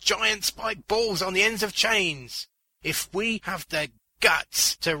swords and giant spiked balls on the ends of chains. If we have the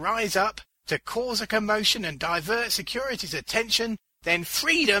guts to rise up, to cause a commotion and divert security's attention, then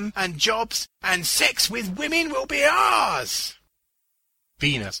freedom and jobs and sex with women will be ours.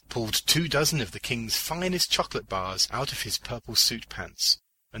 Beaners pulled 24 of the king's finest chocolate bars out of his purple suit pants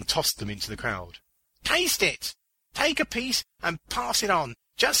and tossed them into the crowd. Taste it! Take a piece and pass it on.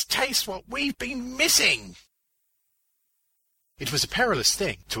 Just taste what we've been missing. It was a perilous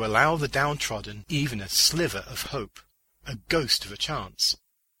thing to allow the downtrodden even a sliver of hope, a ghost of a chance.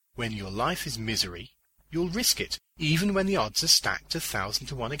 When your life is misery, you'll risk it, even when the odds are stacked 1,000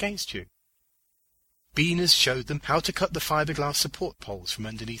 to 1 against you. Beaners showed them how to cut the fiberglass support poles from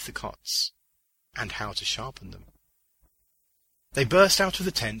underneath the cots, and how to sharpen them. They burst out of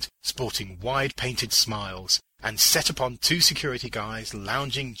the tent, sporting wide painted smiles, and set upon 2 security guys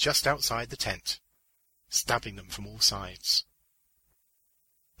lounging just outside the tent, stabbing them from all sides.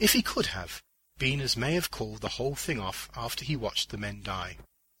 If he could have, Beaners may have called the whole thing off after he watched the men die.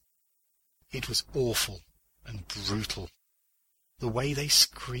 It was awful and brutal. the way they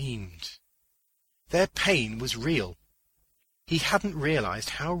screamed. Their pain was real. He hadn't realized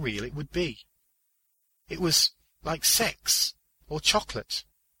how real it would be. It was like sex or chocolate,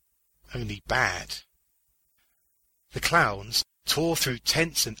 only bad. The clowns tore through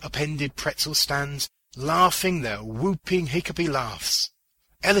tents and upended pretzel stands, laughing their whooping, hiccupy laughs.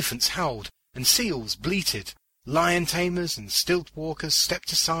 Elephants howled and seals bleated. Lion tamers and stilt walkers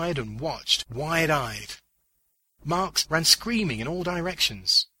stepped aside and watched, wide-eyed. Marks ran screaming in all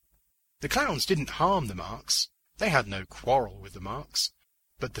directions. The clowns didn't harm the Marks. They had no quarrel with the Marks.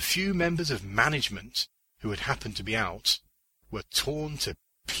 But the few members of management who had happened to be out were torn to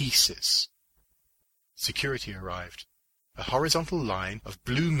pieces. Security arrived. A horizontal line of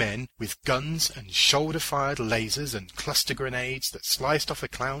blue men with guns and shoulder-fired lasers and cluster grenades that sliced off a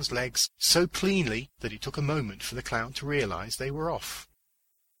clown's legs so cleanly that it took a moment for the clown to realize they were off.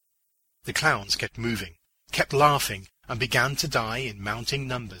 The clowns kept moving, kept laughing, and began to die in mounting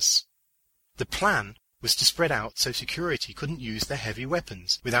numbers. The plan was to spread out so security couldn't use their heavy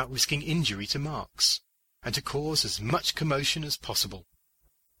weapons without risking injury to Marks, and to cause as much commotion as possible.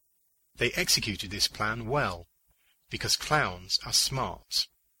 They executed this plan well, because clowns are smart.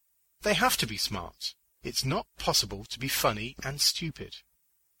 They have to be smart. It's not possible to be funny and stupid.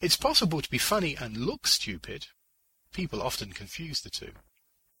 It's possible to be funny and look stupid. People often confuse the two.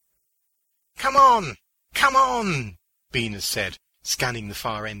 "Come on! Come on!" Beaners said, scanning the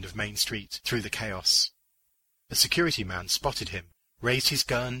far end of Main Street through the chaos. A security man spotted him, raised his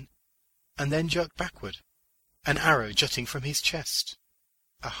gun, and then jerked backward, an arrow jutting from his chest.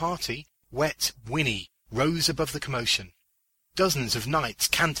 A hearty, wet whinny rose above the commotion. Dozens of knights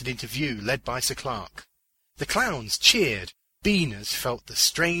cantered into view, led by Sir Clark. The clowns cheered. Beaners felt the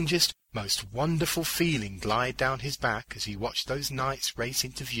strangest, most wonderful feeling glide down his back as he watched those knights race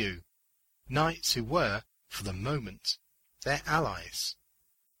into view. Knights who were, for the moment, their allies.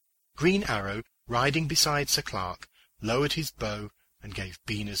 Green Arrow, riding beside Sir Clark, lowered his bow and gave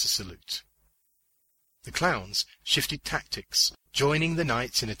Beaners a salute. The clowns shifted tactics, joining the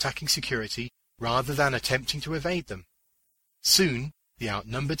knights in attacking security rather than attempting to evade them. Soon the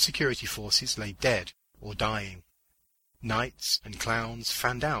outnumbered security forces lay dead or dying. Knights and clowns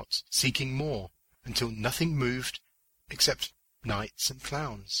fanned out, seeking more, until nothing moved except knights and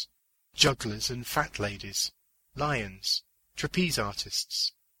clowns, jugglers and fat ladies, lions, trapeze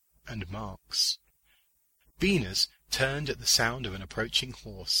artists, and Marks. Beaners turned at the sound of an approaching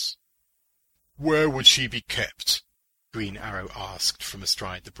horse. "Where would she be kept?" Green Arrow asked from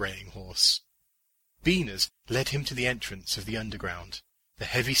astride the braying horse. Beaners led him to the entrance of the underground. The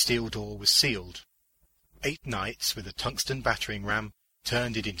heavy steel door was sealed. 8 knights with a tungsten battering ram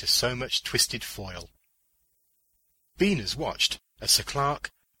turned it into so much twisted foil. Beaners watched as Sir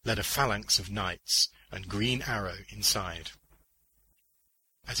Clark led a phalanx of knights and Green Arrow inside.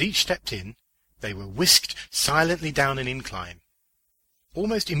 As each stepped in, they were whisked silently down an incline.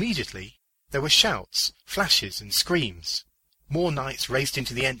 Almost immediately there were shouts, flashes, and screams. More knights raced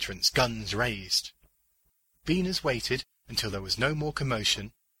into the entrance, guns raised. Beaners waited until there was no more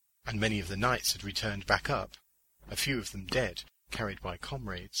commotion, and many of the knights had returned back up, a few of them dead, carried by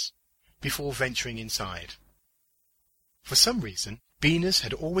comrades, before venturing inside. For some reason, Beaners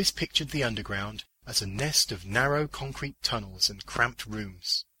had always pictured the underground as a nest of narrow concrete tunnels and cramped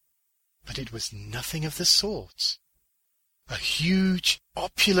rooms. But it was nothing of the sort. A huge,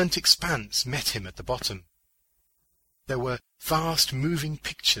 opulent expanse met him at the bottom. There were vast moving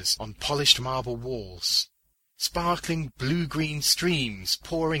pictures on polished marble walls, sparkling blue-green streams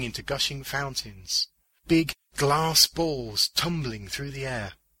pouring into gushing fountains, big glass balls tumbling through the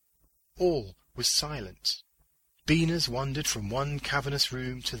air. All was silent. Beaners wandered from one cavernous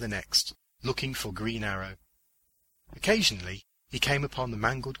room to the next, looking for Green Arrow. Occasionally he came upon the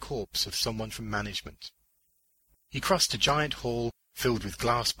mangled corpse of someone from management. He crossed a giant hall filled with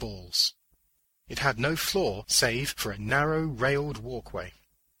glass balls. It had no floor save for a narrow railed walkway.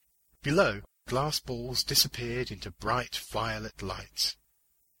 Below, glass balls disappeared into bright violet light.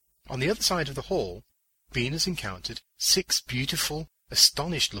 On the other side of the hall, Beaners encountered 6 beautiful,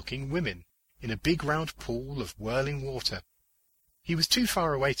 astonished-looking women in a big round pool of whirling water. He was too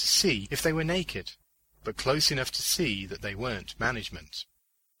far away to see if they were naked, but close enough to see that they weren't management.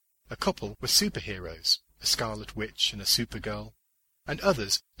 A couple were superheroes, a Scarlet Witch and a Supergirl, and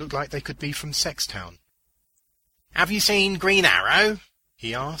others looked like they could be from Sextown. "Have you seen Green Arrow?"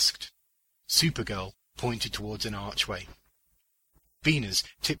 he asked. Supergirl pointed towards an archway. Beaners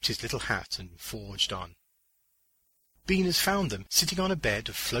tipped his little hat and forged on. Beaners found them sitting on a bed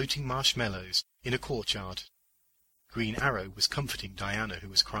of floating marshmallows in a courtyard. Green Arrow was comforting Diana, who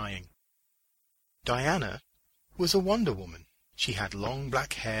was crying. Diana was a Wonder Woman. She had long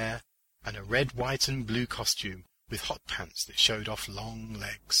black hair and a red, white and blue costume with hot pants that showed off long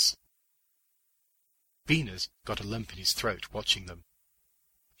legs. Beaners got a lump in his throat watching them.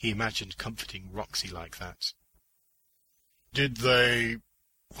 He imagined comforting Roxy like that. Did they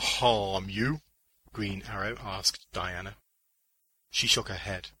harm you? Green Arrow asked Diana. She shook her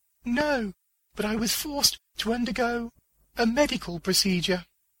head. No, but I was forced to undergo a medical procedure.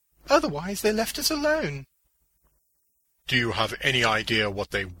 Otherwise they left us alone. Do you have any idea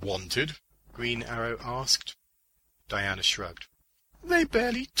what they wanted? Green Arrow asked. Diana shrugged. They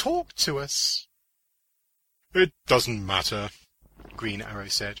barely talked to us. It doesn't matter, Green Arrow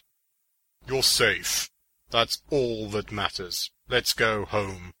said. You're safe. That's all that matters. Let's go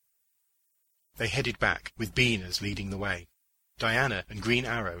home. They headed back, with Beaners leading the way. Diana and Green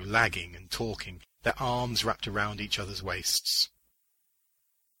Arrow lagging and talking, their arms wrapped around each other's waists.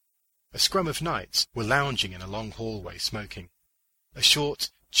 A scrum of knights were lounging in a long hallway smoking. A short,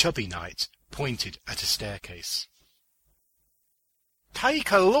 chubby knight pointed at a staircase.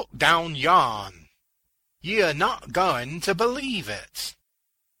 Take a look down yon. You're not going to believe it.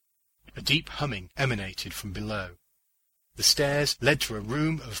 A deep humming emanated from below. The stairs led to a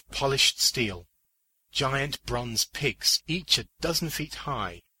room of polished steel. Giant bronze pigs, each a dozen feet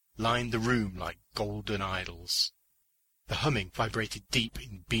high, lined the room like golden idols. The humming vibrated deep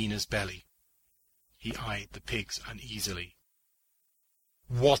in Beaners' belly. He eyed the pigs uneasily.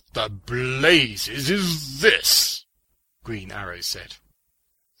 What the blazes is this? Green Arrow said.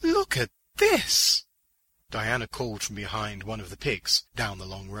 Look at this! Diana called from behind one of the pigs down the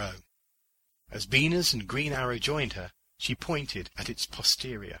long row. As Beaners and Green Arrow joined her, she pointed at its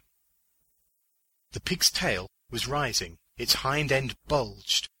posterior. The pig's tail was rising, its hind end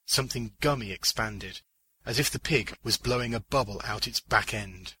bulged, something gummy expanded, as if the pig was blowing a bubble out its back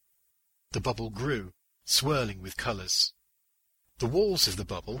end. The bubble grew, swirling with colours. The walls of the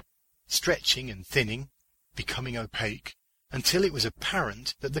bubble, stretching and thinning, becoming opaque, until it was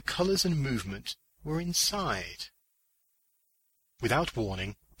apparent that the colours and movement were inside. Without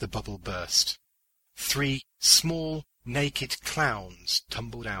warning, the bubble burst. 3 small, naked clowns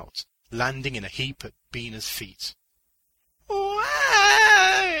tumbled out, landing in a heap at Beaners' feet.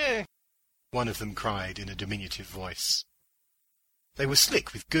 Wah! One of them cried in a diminutive voice. They were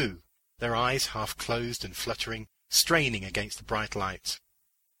slick with goo, their eyes half closed and fluttering, straining against the bright light.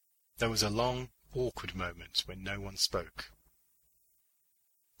 There was a long, awkward moment when no one spoke.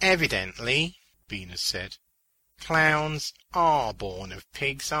 Evidently, Beaners said, clowns are born of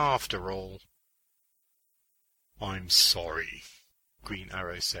pigs after all. I'm sorry, Green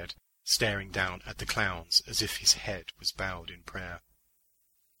Arrow said, staring down at the clowns as if his head was bowed in prayer.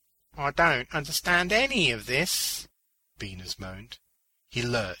 I don't understand any of this, Beaners moaned. He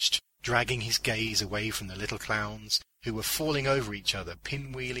lurched, dragging his gaze away from the little clowns, who were falling over each other,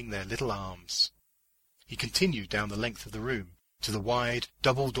 pinwheeling their little arms. He continued down the length of the room, to the wide,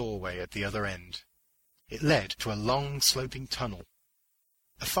 double doorway at the other end. It led to a long, sloping tunnel.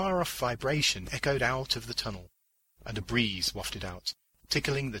 A far-off vibration echoed out of the tunnel, and a breeze wafted out,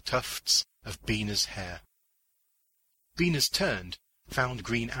 tickling the tufts of Beaners' hair. Beaners turned, found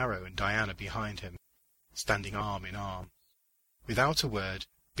Green Arrow and Diana behind him, standing arm in arm. Without a word,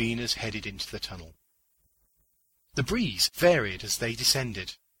 Beaners headed into the tunnel. The breeze varied as they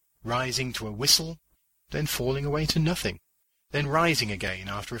descended, rising to a whistle, then falling away to nothing, then rising again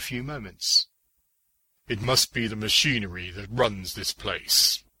after a few moments. It must be the machinery that runs this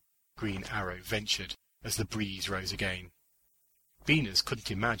place, Green Arrow ventured as the breeze rose again. Beaners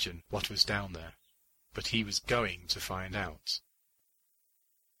couldn't imagine what was down there, but he was going to find out.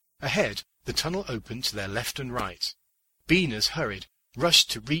 Ahead, the tunnel opened to their left and right. Beaners hurried, rushed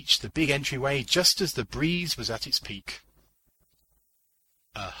to reach the big entryway just as the breeze was at its peak.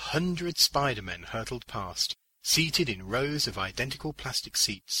 100 Spider-Men hurtled past, seated in rows of identical plastic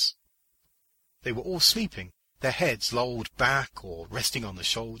seats. They were all sleeping, their heads lolled back or resting on the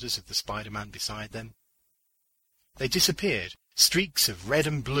shoulders of the Spider-Man beside them. They disappeared, streaks of red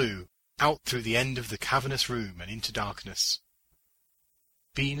and blue, out through the end of the cavernous room and into darkness.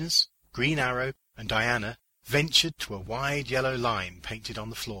 Beaners, Green Arrow, and Diana ventured to a wide yellow line painted on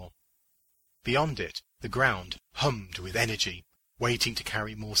the floor. Beyond it, the ground hummed with energy, waiting to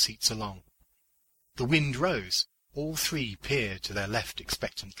carry more seats along. The wind rose. All 3 peered to their left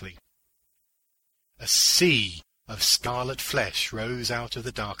expectantly. A sea of scarlet flesh rose out of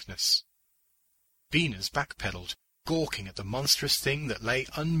the darkness. Beaners backpedaled, gawking at the monstrous thing that lay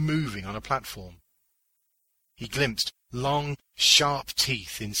unmoving on a platform. He glimpsed long, sharp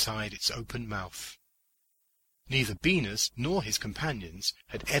teeth inside its open mouth. Neither Beaners nor his companions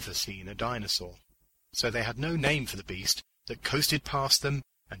had ever seen a dinosaur, so they had no name for the beast that coasted past them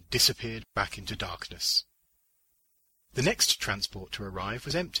and disappeared back into darkness. The next transport to arrive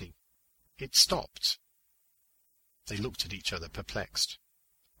was empty. It stopped. They looked at each other, perplexed.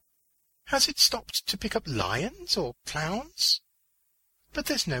 "Has it stopped to pick up lions or clowns? But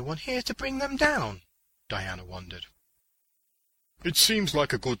there's no one here to bring them down," Diana wondered. "It seems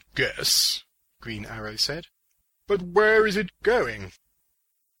like a good guess," Green Arrow said. "But where is it going?"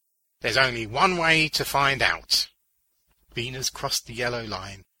 "There's only one way to find out." Venus crossed the yellow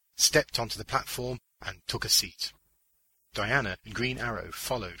line, stepped onto the platform, and took a seat. Diana and Green Arrow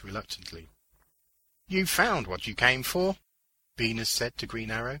followed reluctantly. "You found what you came for," Venus said to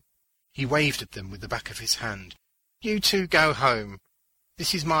Green Arrow. He waved at them with the back of his hand. "You two go home.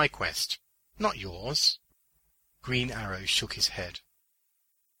 This is my quest, not yours." Green Arrow shook his head.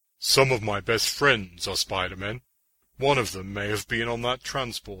 "Some of my best friends are Spider-Men. One of them may have been on that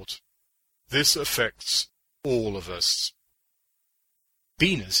transport. This affects all of us."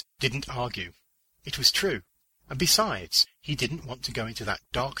 Venus didn't argue. It was true. And besides, he didn't want to go into that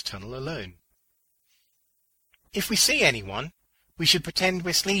dark tunnel alone. "If we see anyone, we should pretend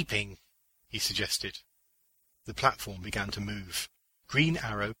we're sleeping," he suggested. The platform began to move. Green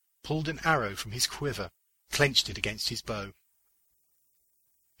Arrow pulled an arrow from his quiver, clenched it against his bow.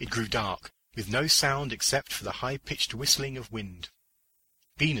 It grew dark, with no sound except for the high-pitched whistling of wind.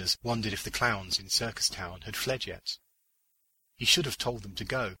 Venus wondered if the clowns in Circus Town had fled yet. He should have told them to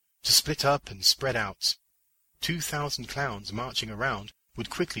go, to split up and spread out. 2,000 clowns marching around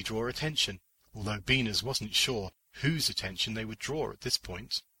would quickly draw attention, although Venus wasn't sure whose attention they would draw at this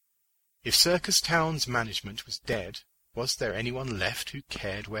point. If Circus Town's management was dead, was there anyone left who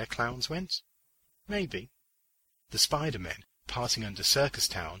cared where clowns went? Maybe. The Spider-Men passing under Circus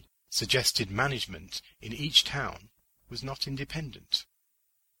Town suggested management in each town was not independent.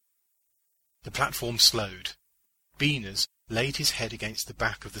 The platform slowed. Venus laid his head against the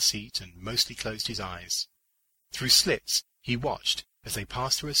back of the seat and mostly closed his eyes. Through slits he watched as they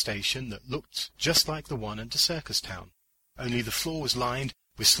passed through a station that looked just like the one under Circus Town, only the floor was lined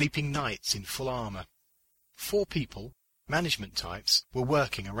with sleeping knights in full armour. 4 people, management types, were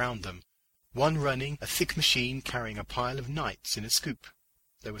working around them, one running a thick machine carrying a pile of knights in a scoop.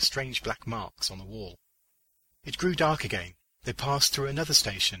 There were strange black marks on the wall. It grew dark again. They passed through another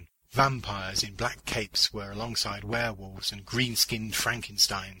station. Vampires in black capes were alongside werewolves and green-skinned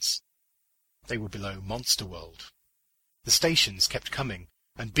Frankensteins. They were below Monster World. The stations kept coming,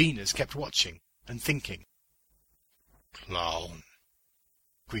 and Venus kept watching and thinking. "Clown,"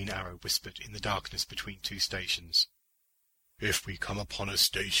 Green Arrow whispered in the darkness between 2 stations. "If we come upon a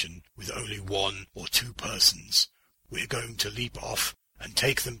station with only 1 or 2 persons, we're going to leap off and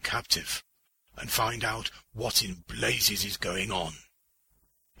take them captive, and find out what in blazes is going on."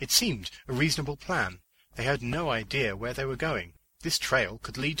 It seemed a reasonable plan. They had no idea where they were going. This trail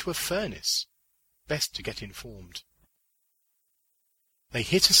could lead to a furnace. Best to get informed. They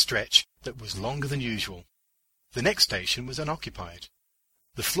hit a stretch that was longer than usual. The next station was unoccupied.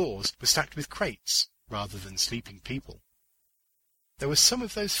 The floors were stacked with crates rather than sleeping people. There were some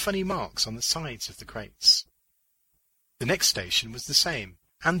of those funny marks on the sides of the crates. The next station was the same,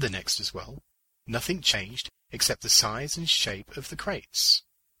 and the next as well. Nothing changed except the size and shape of the crates.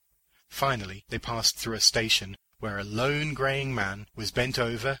 Finally, they passed through a station where a lone greying man was bent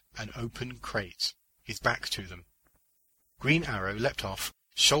over an open crate, his back to them. Green Arrow leapt off,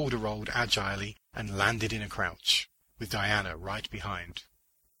 shoulder-rolled agilely, and landed in a crouch, with Diana right behind.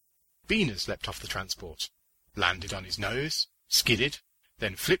 Venus leapt off the transport, landed on his nose, skidded,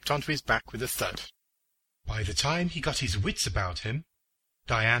 then flipped onto his back with a thud. By the time he got his wits about him,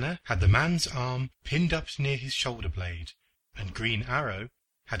 Diana had the man's arm pinned up near his shoulder blade, and Green Arrow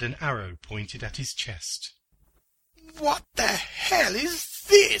had an arrow pointed at his chest. "What the hell is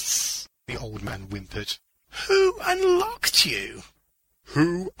this?" the old man whimpered. "Who unlocked you?"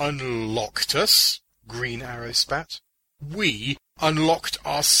 "Who unlocked us?" Green Arrow spat. "We unlocked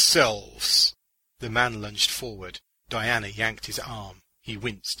ourselves." The man lunged forward. Diana yanked his arm. He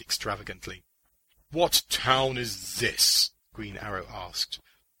winced extravagantly. "What town is this?" Green Arrow asked.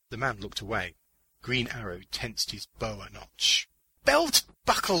 The man looked away. Green Arrow tensed his bow a notch. "Belt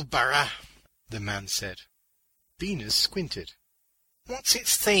Buckleborough," the man said. Venus squinted. "What's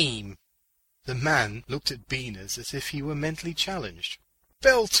its theme?" The man looked at Venus as if he were mentally challenged.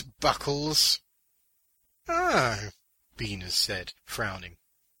 "Belt buckles." "Oh," Venus said, frowning.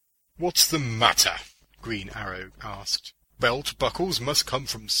 "What's the matter?" Green Arrow asked. "Belt buckles must come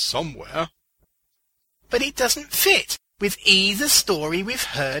from somewhere." "But it doesn't fit with either story we've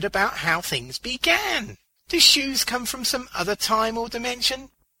heard about how things began. Do shoes come from some other time or dimension?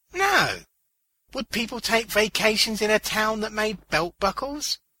 No. Would people take vacations in a town that made belt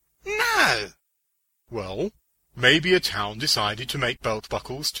buckles? No. Well, maybe a town decided to make belt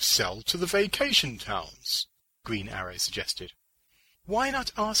buckles to sell to the vacation towns, Green Arrow suggested. Why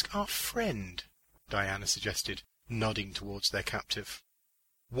not ask our friend? Diana suggested, nodding towards their captive.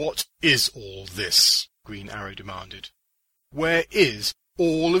 What is all this? Green Arrow demanded. Where is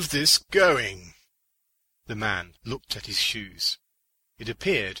all of this going? The man looked at his shoes. It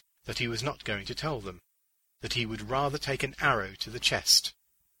appeared that he was not going to tell them, that he would rather take an arrow to the chest.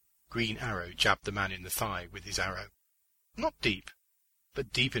 Green Arrow jabbed the man in the thigh with his arrow. Not deep,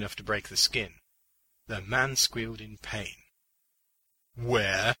 but deep enough to break the skin. The man squealed in pain.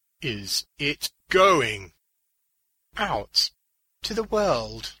 Where is it going? Out. To the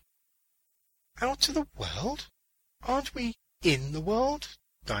world. Out to the world? Aren't we in the world?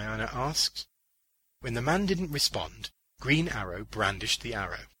 Diana asked. When the man didn't respond, Green Arrow brandished the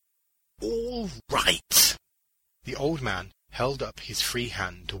arrow. All right. The old man held up his free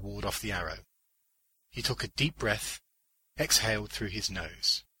hand to ward off the arrow. He took a deep breath, exhaled through his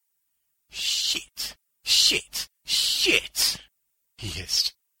nose. Shit, shit, shit, he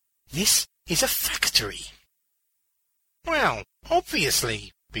hissed. This is a factory. Well,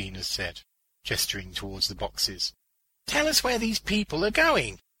 obviously, Beaners said, gesturing towards the boxes. Tell us where these people are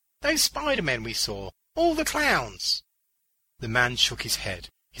going. Those Spider-Men we saw, all the clowns. The man shook his head,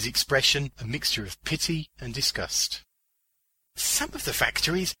 his expression a mixture of pity and disgust. Some of the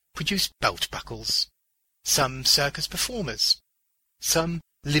factories produce belt buckles, some circus performers, some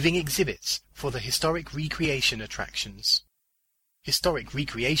living exhibits for the historic recreation attractions. Historic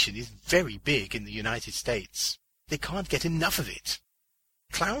recreation is very big in the United States. They can't get enough of it.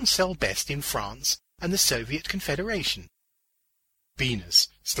 Clowns sell best in France and the Soviet Confederation. Beaners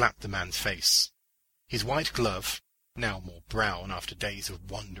slapped the man's face. His white glove, now more brown after days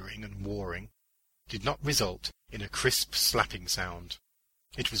of wandering and warring, did not result in a crisp slapping sound.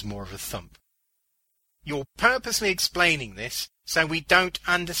 It was more of a thump. You're purposely explaining this so we don't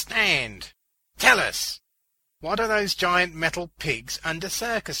understand. Tell us, what are those giant metal pigs under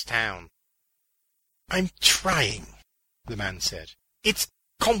Circus Town? I'm trying, the man said. It's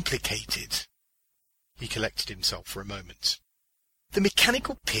complicated. He collected himself for a moment. The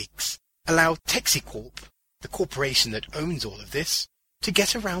mechanical pigs allow Texicorp, the corporation that owns all of this, to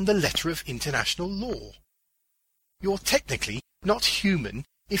get around the letter of international law. You're technically not human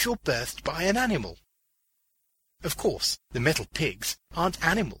if you're birthed by an animal. Of course, the metal pigs aren't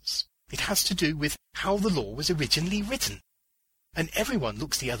animals. It has to do with how the law was originally written. And everyone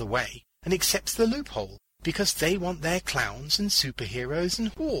looks the other way and accepts the loophole because they want their clowns and superheroes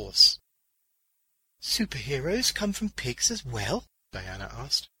and whores. Superheroes come from pigs as well? Diana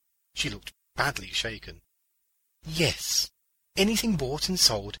asked. She looked badly shaken. Yes. Anything bought and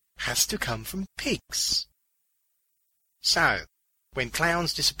sold has to come from pigs. So, when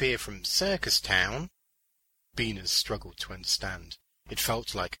clowns disappear from Circus Town... Beaners struggled to understand. It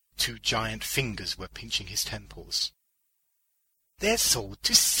felt like 2 giant fingers were pinching his temples. They're sold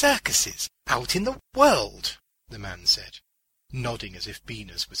to circuses out in the world, the man said, nodding as if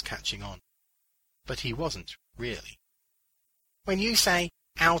Beaners was catching on. But he wasn't, really. When you say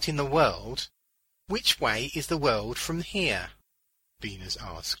out in the world, which way is the world from here? Beaners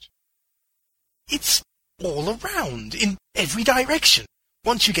asked. It's all around, in every direction,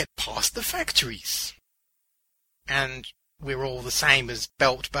 once you get past the factories. And we're all the same as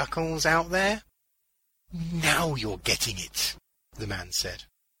belt buckles out there? Now you're getting it, the man said.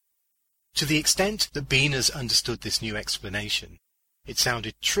 To the extent that Beaners understood this new explanation, it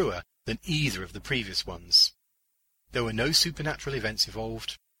sounded truer than either of the previous ones. There were no supernatural events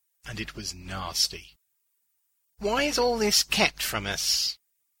involved, and it was nasty. Why is all this kept from us?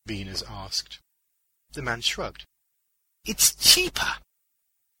 Beaners asked. The man shrugged. It's cheaper.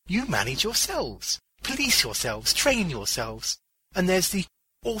 You manage yourselves, police yourselves, train yourselves, and there's the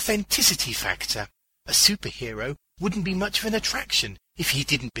authenticity factor. A superhero wouldn't be much of an attraction if he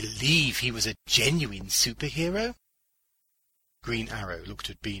didn't believe he was a genuine superhero. Green Arrow looked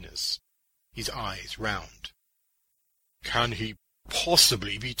at Beaners, his eyes round. Can he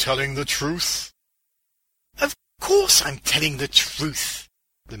possibly be telling the truth? Of course I'm telling the truth,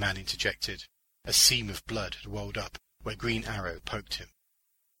 the man interjected. A seam of blood had welled up where Green Arrow poked him.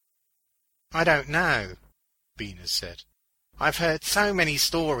 I don't know, Beaners said. I've heard so many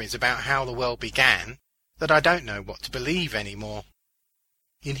stories about how the world began that I don't know what to believe any more.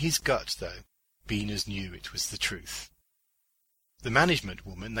 In his gut, though, Beaners knew it was the truth. The management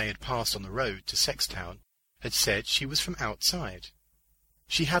woman they had passed on the road to Sextown had said she was from outside.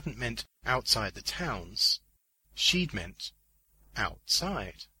 She hadn't meant outside the towns. She'd meant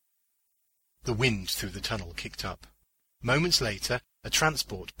outside. The wind through the tunnel kicked up. Moments later, a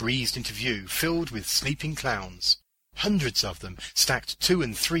transport breezed into view, filled with sleeping clowns. Hundreds of them, stacked 2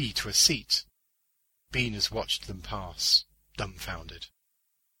 and 3 to a seat. Beaners watched them pass, dumbfounded.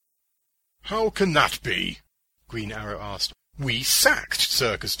 "How can that be?" Green Arrow asked. "We sacked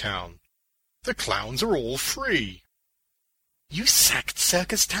Circus Town. The clowns are all free." "You sacked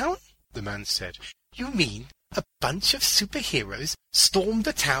Circus Town?" the man said. "You mean a bunch of superheroes stormed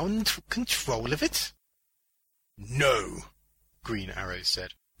the town and took control of it?" "No," Green Arrow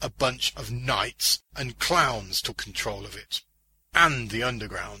said. "A bunch of knights and clowns took control of it. And the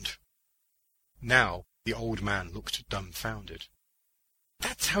underground." Now the old man looked dumbfounded.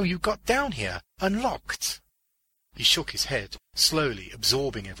 "That's how you got down here, unlocked." He shook his head, slowly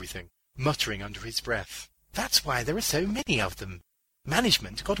absorbing everything, muttering under his breath. "That's why there are so many of them.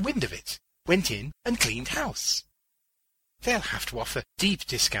 Management got wind of it, went in and cleaned house. They'll have to offer deep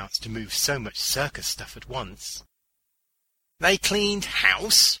discounts to move so much circus stuff at once." "They cleaned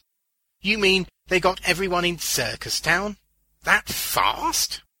house? You mean they got everyone in Circus Town? That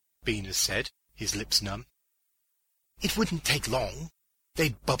fast?" Beaners said, his lips numb. "It wouldn't take long.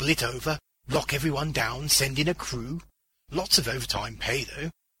 They'd bubble it over, lock everyone down, send in a crew. Lots of overtime pay, though,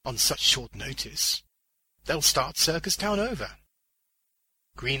 on such short notice. They'll start Circus Town over."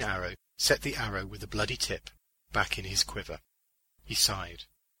 Green Arrow set the arrow with a bloody tip back in his quiver. He sighed,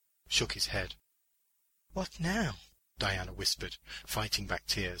 shook his head. "What now?" Diana whispered, fighting back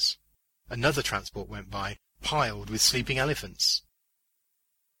tears. Another transport went by, piled with sleeping elephants.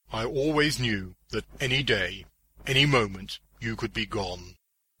 "I always knew that any day, any moment, you could be gone,"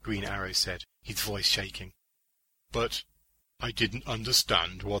 Green Arrow said, his voice shaking. "But I didn't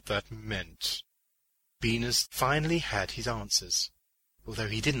understand what that meant." Beaners finally had his answers, although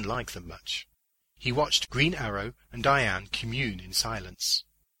he didn't like them much. He watched Green Arrow and Diane commune in silence,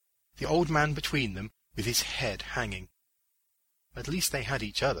 the old man between them with his head hanging. At least they had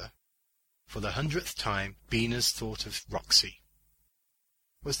each other. For the 100th time, Beaners thought of Roxy.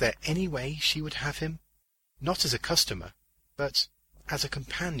 Was there any way she would have him? Not as a customer, but as a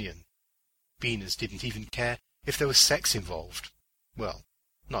companion. Beaners didn't even care if there was sex involved. Well,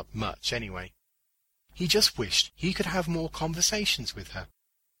 not much, anyway. He just wished he could have more conversations with her.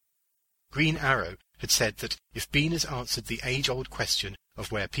 Green Arrow had said that if Beaners answered the age-old question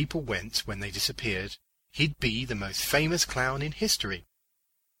of where people went when they disappeared, he'd be the most famous clown in history.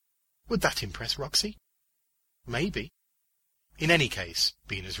 Would that impress Roxy? Maybe. In any case,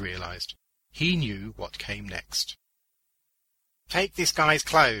 Beaners realized, he knew what came next. "Take this guy's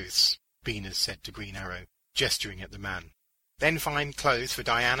clothes," Beaners said to Green Arrow, gesturing at the man. "Then find clothes for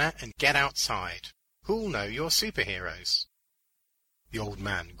Diana and get outside. Who'll know you're superheroes?" The old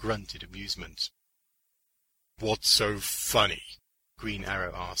man grunted amusement. "What's so funny?" Green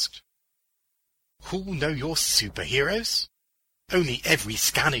Arrow asked. "Who'll know you're superheroes? Only every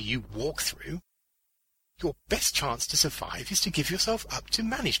scanner you walk through. Your best chance to survive is to give yourself up to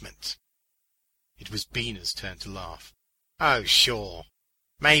management." It was Beaners' turn to laugh. "Oh, sure.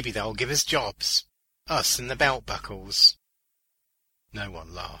 Maybe they'll give us jobs. Us and the belt buckles." No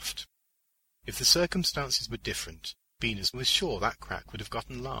one laughed. If the circumstances were different, Beaners was sure that crack would have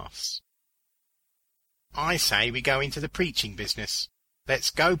gotten laughs. "I say we go into the preaching business.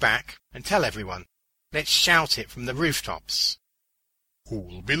 Let's go back and tell everyone. Let's shout it from the rooftops."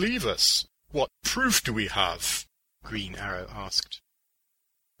 "Who'll believe us? What proof do we have?" Green Arrow asked.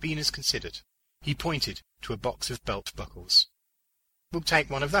 Beaners considered. He pointed to a box of belt buckles. "We'll take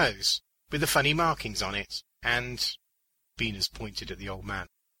one of those, with the funny markings on it, and—" Beaners pointed at the old man.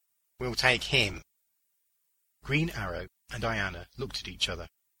 "We'll take him." Green Arrow and Diana looked at each other.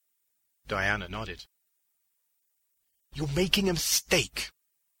 Diana nodded. "You're making a mistake.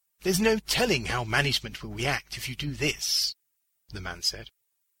 There's no telling how management will react if you do this," the man said.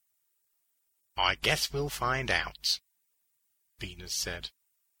 "I guess we'll find out," Beaners said.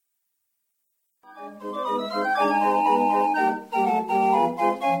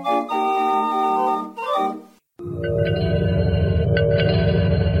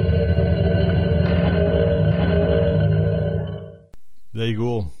 There you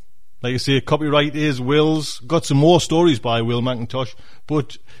go. Like I say, copyright is Will's. Got some more stories by Will McIntosh,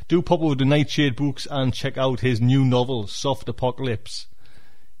 but do pop over to Nightshade Books and check out his new novel, Soft Apocalypse.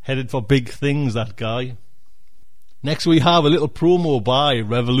 Headed for big things, that guy. Next we have a little promo by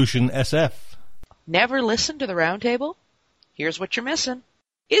Revolution SF. Never listened to the Roundtable? Here's what you're missing.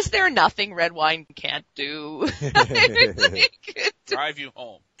 Is there nothing red wine can't do? Drive you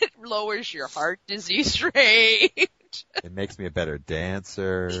home. It lowers your heart disease rate. It makes me a better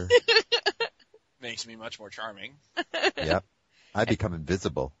dancer. Makes me much more charming. Yep. I become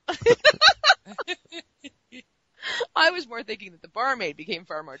invisible. I was more thinking that the barmaid became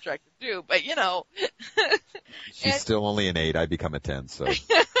far more attractive too, but you know. She's still only an 8. I become a 10, so.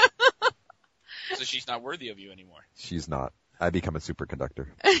 So she's not worthy of you anymore. She's not. I become a superconductor.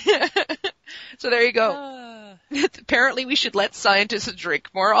 So there you go. Apparently we should let scientists drink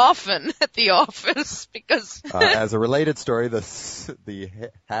more often at the office because... as a related story,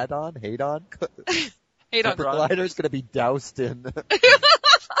 the Hadron collider is going to be doused in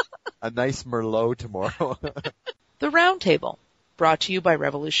a nice Merlot tomorrow. The Roundtable, brought to you by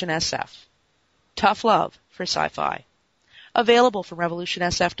Revolution SF. Tough love for sci-fi. Available from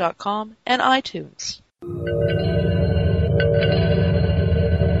revolutionsf.com and iTunes.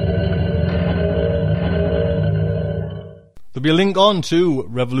 There'll be a link on to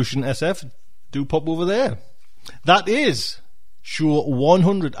Revolution SF. Do pop over there. That is show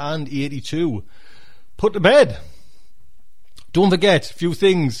 182. Put to bed. Don't forget, a few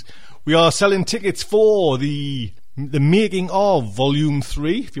things. We are selling tickets for the making of Volume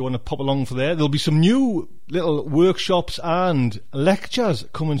 3, if you want to pop along for there. There'll be some new little workshops and lectures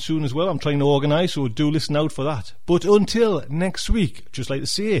coming soon as well. I'm trying to organise, so do listen out for that. But until next week, just like to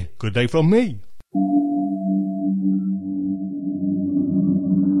say, good day from me.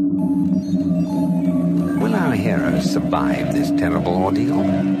 Will our heroes survive this terrible ordeal?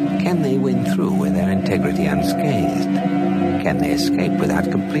 Can they win through with their integrity unscathed? Can they escape without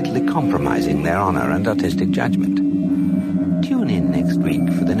completely compromising their honor and artistic judgment? Tune in next week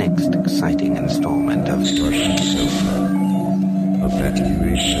for the next exciting installment of StarShipSofa.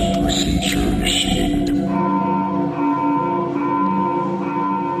 Evacuation procedure initiated.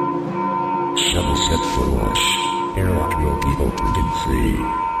 Shuttle set for launch. Airlock will be opened in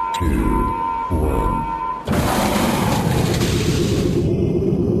 3, 2, 1.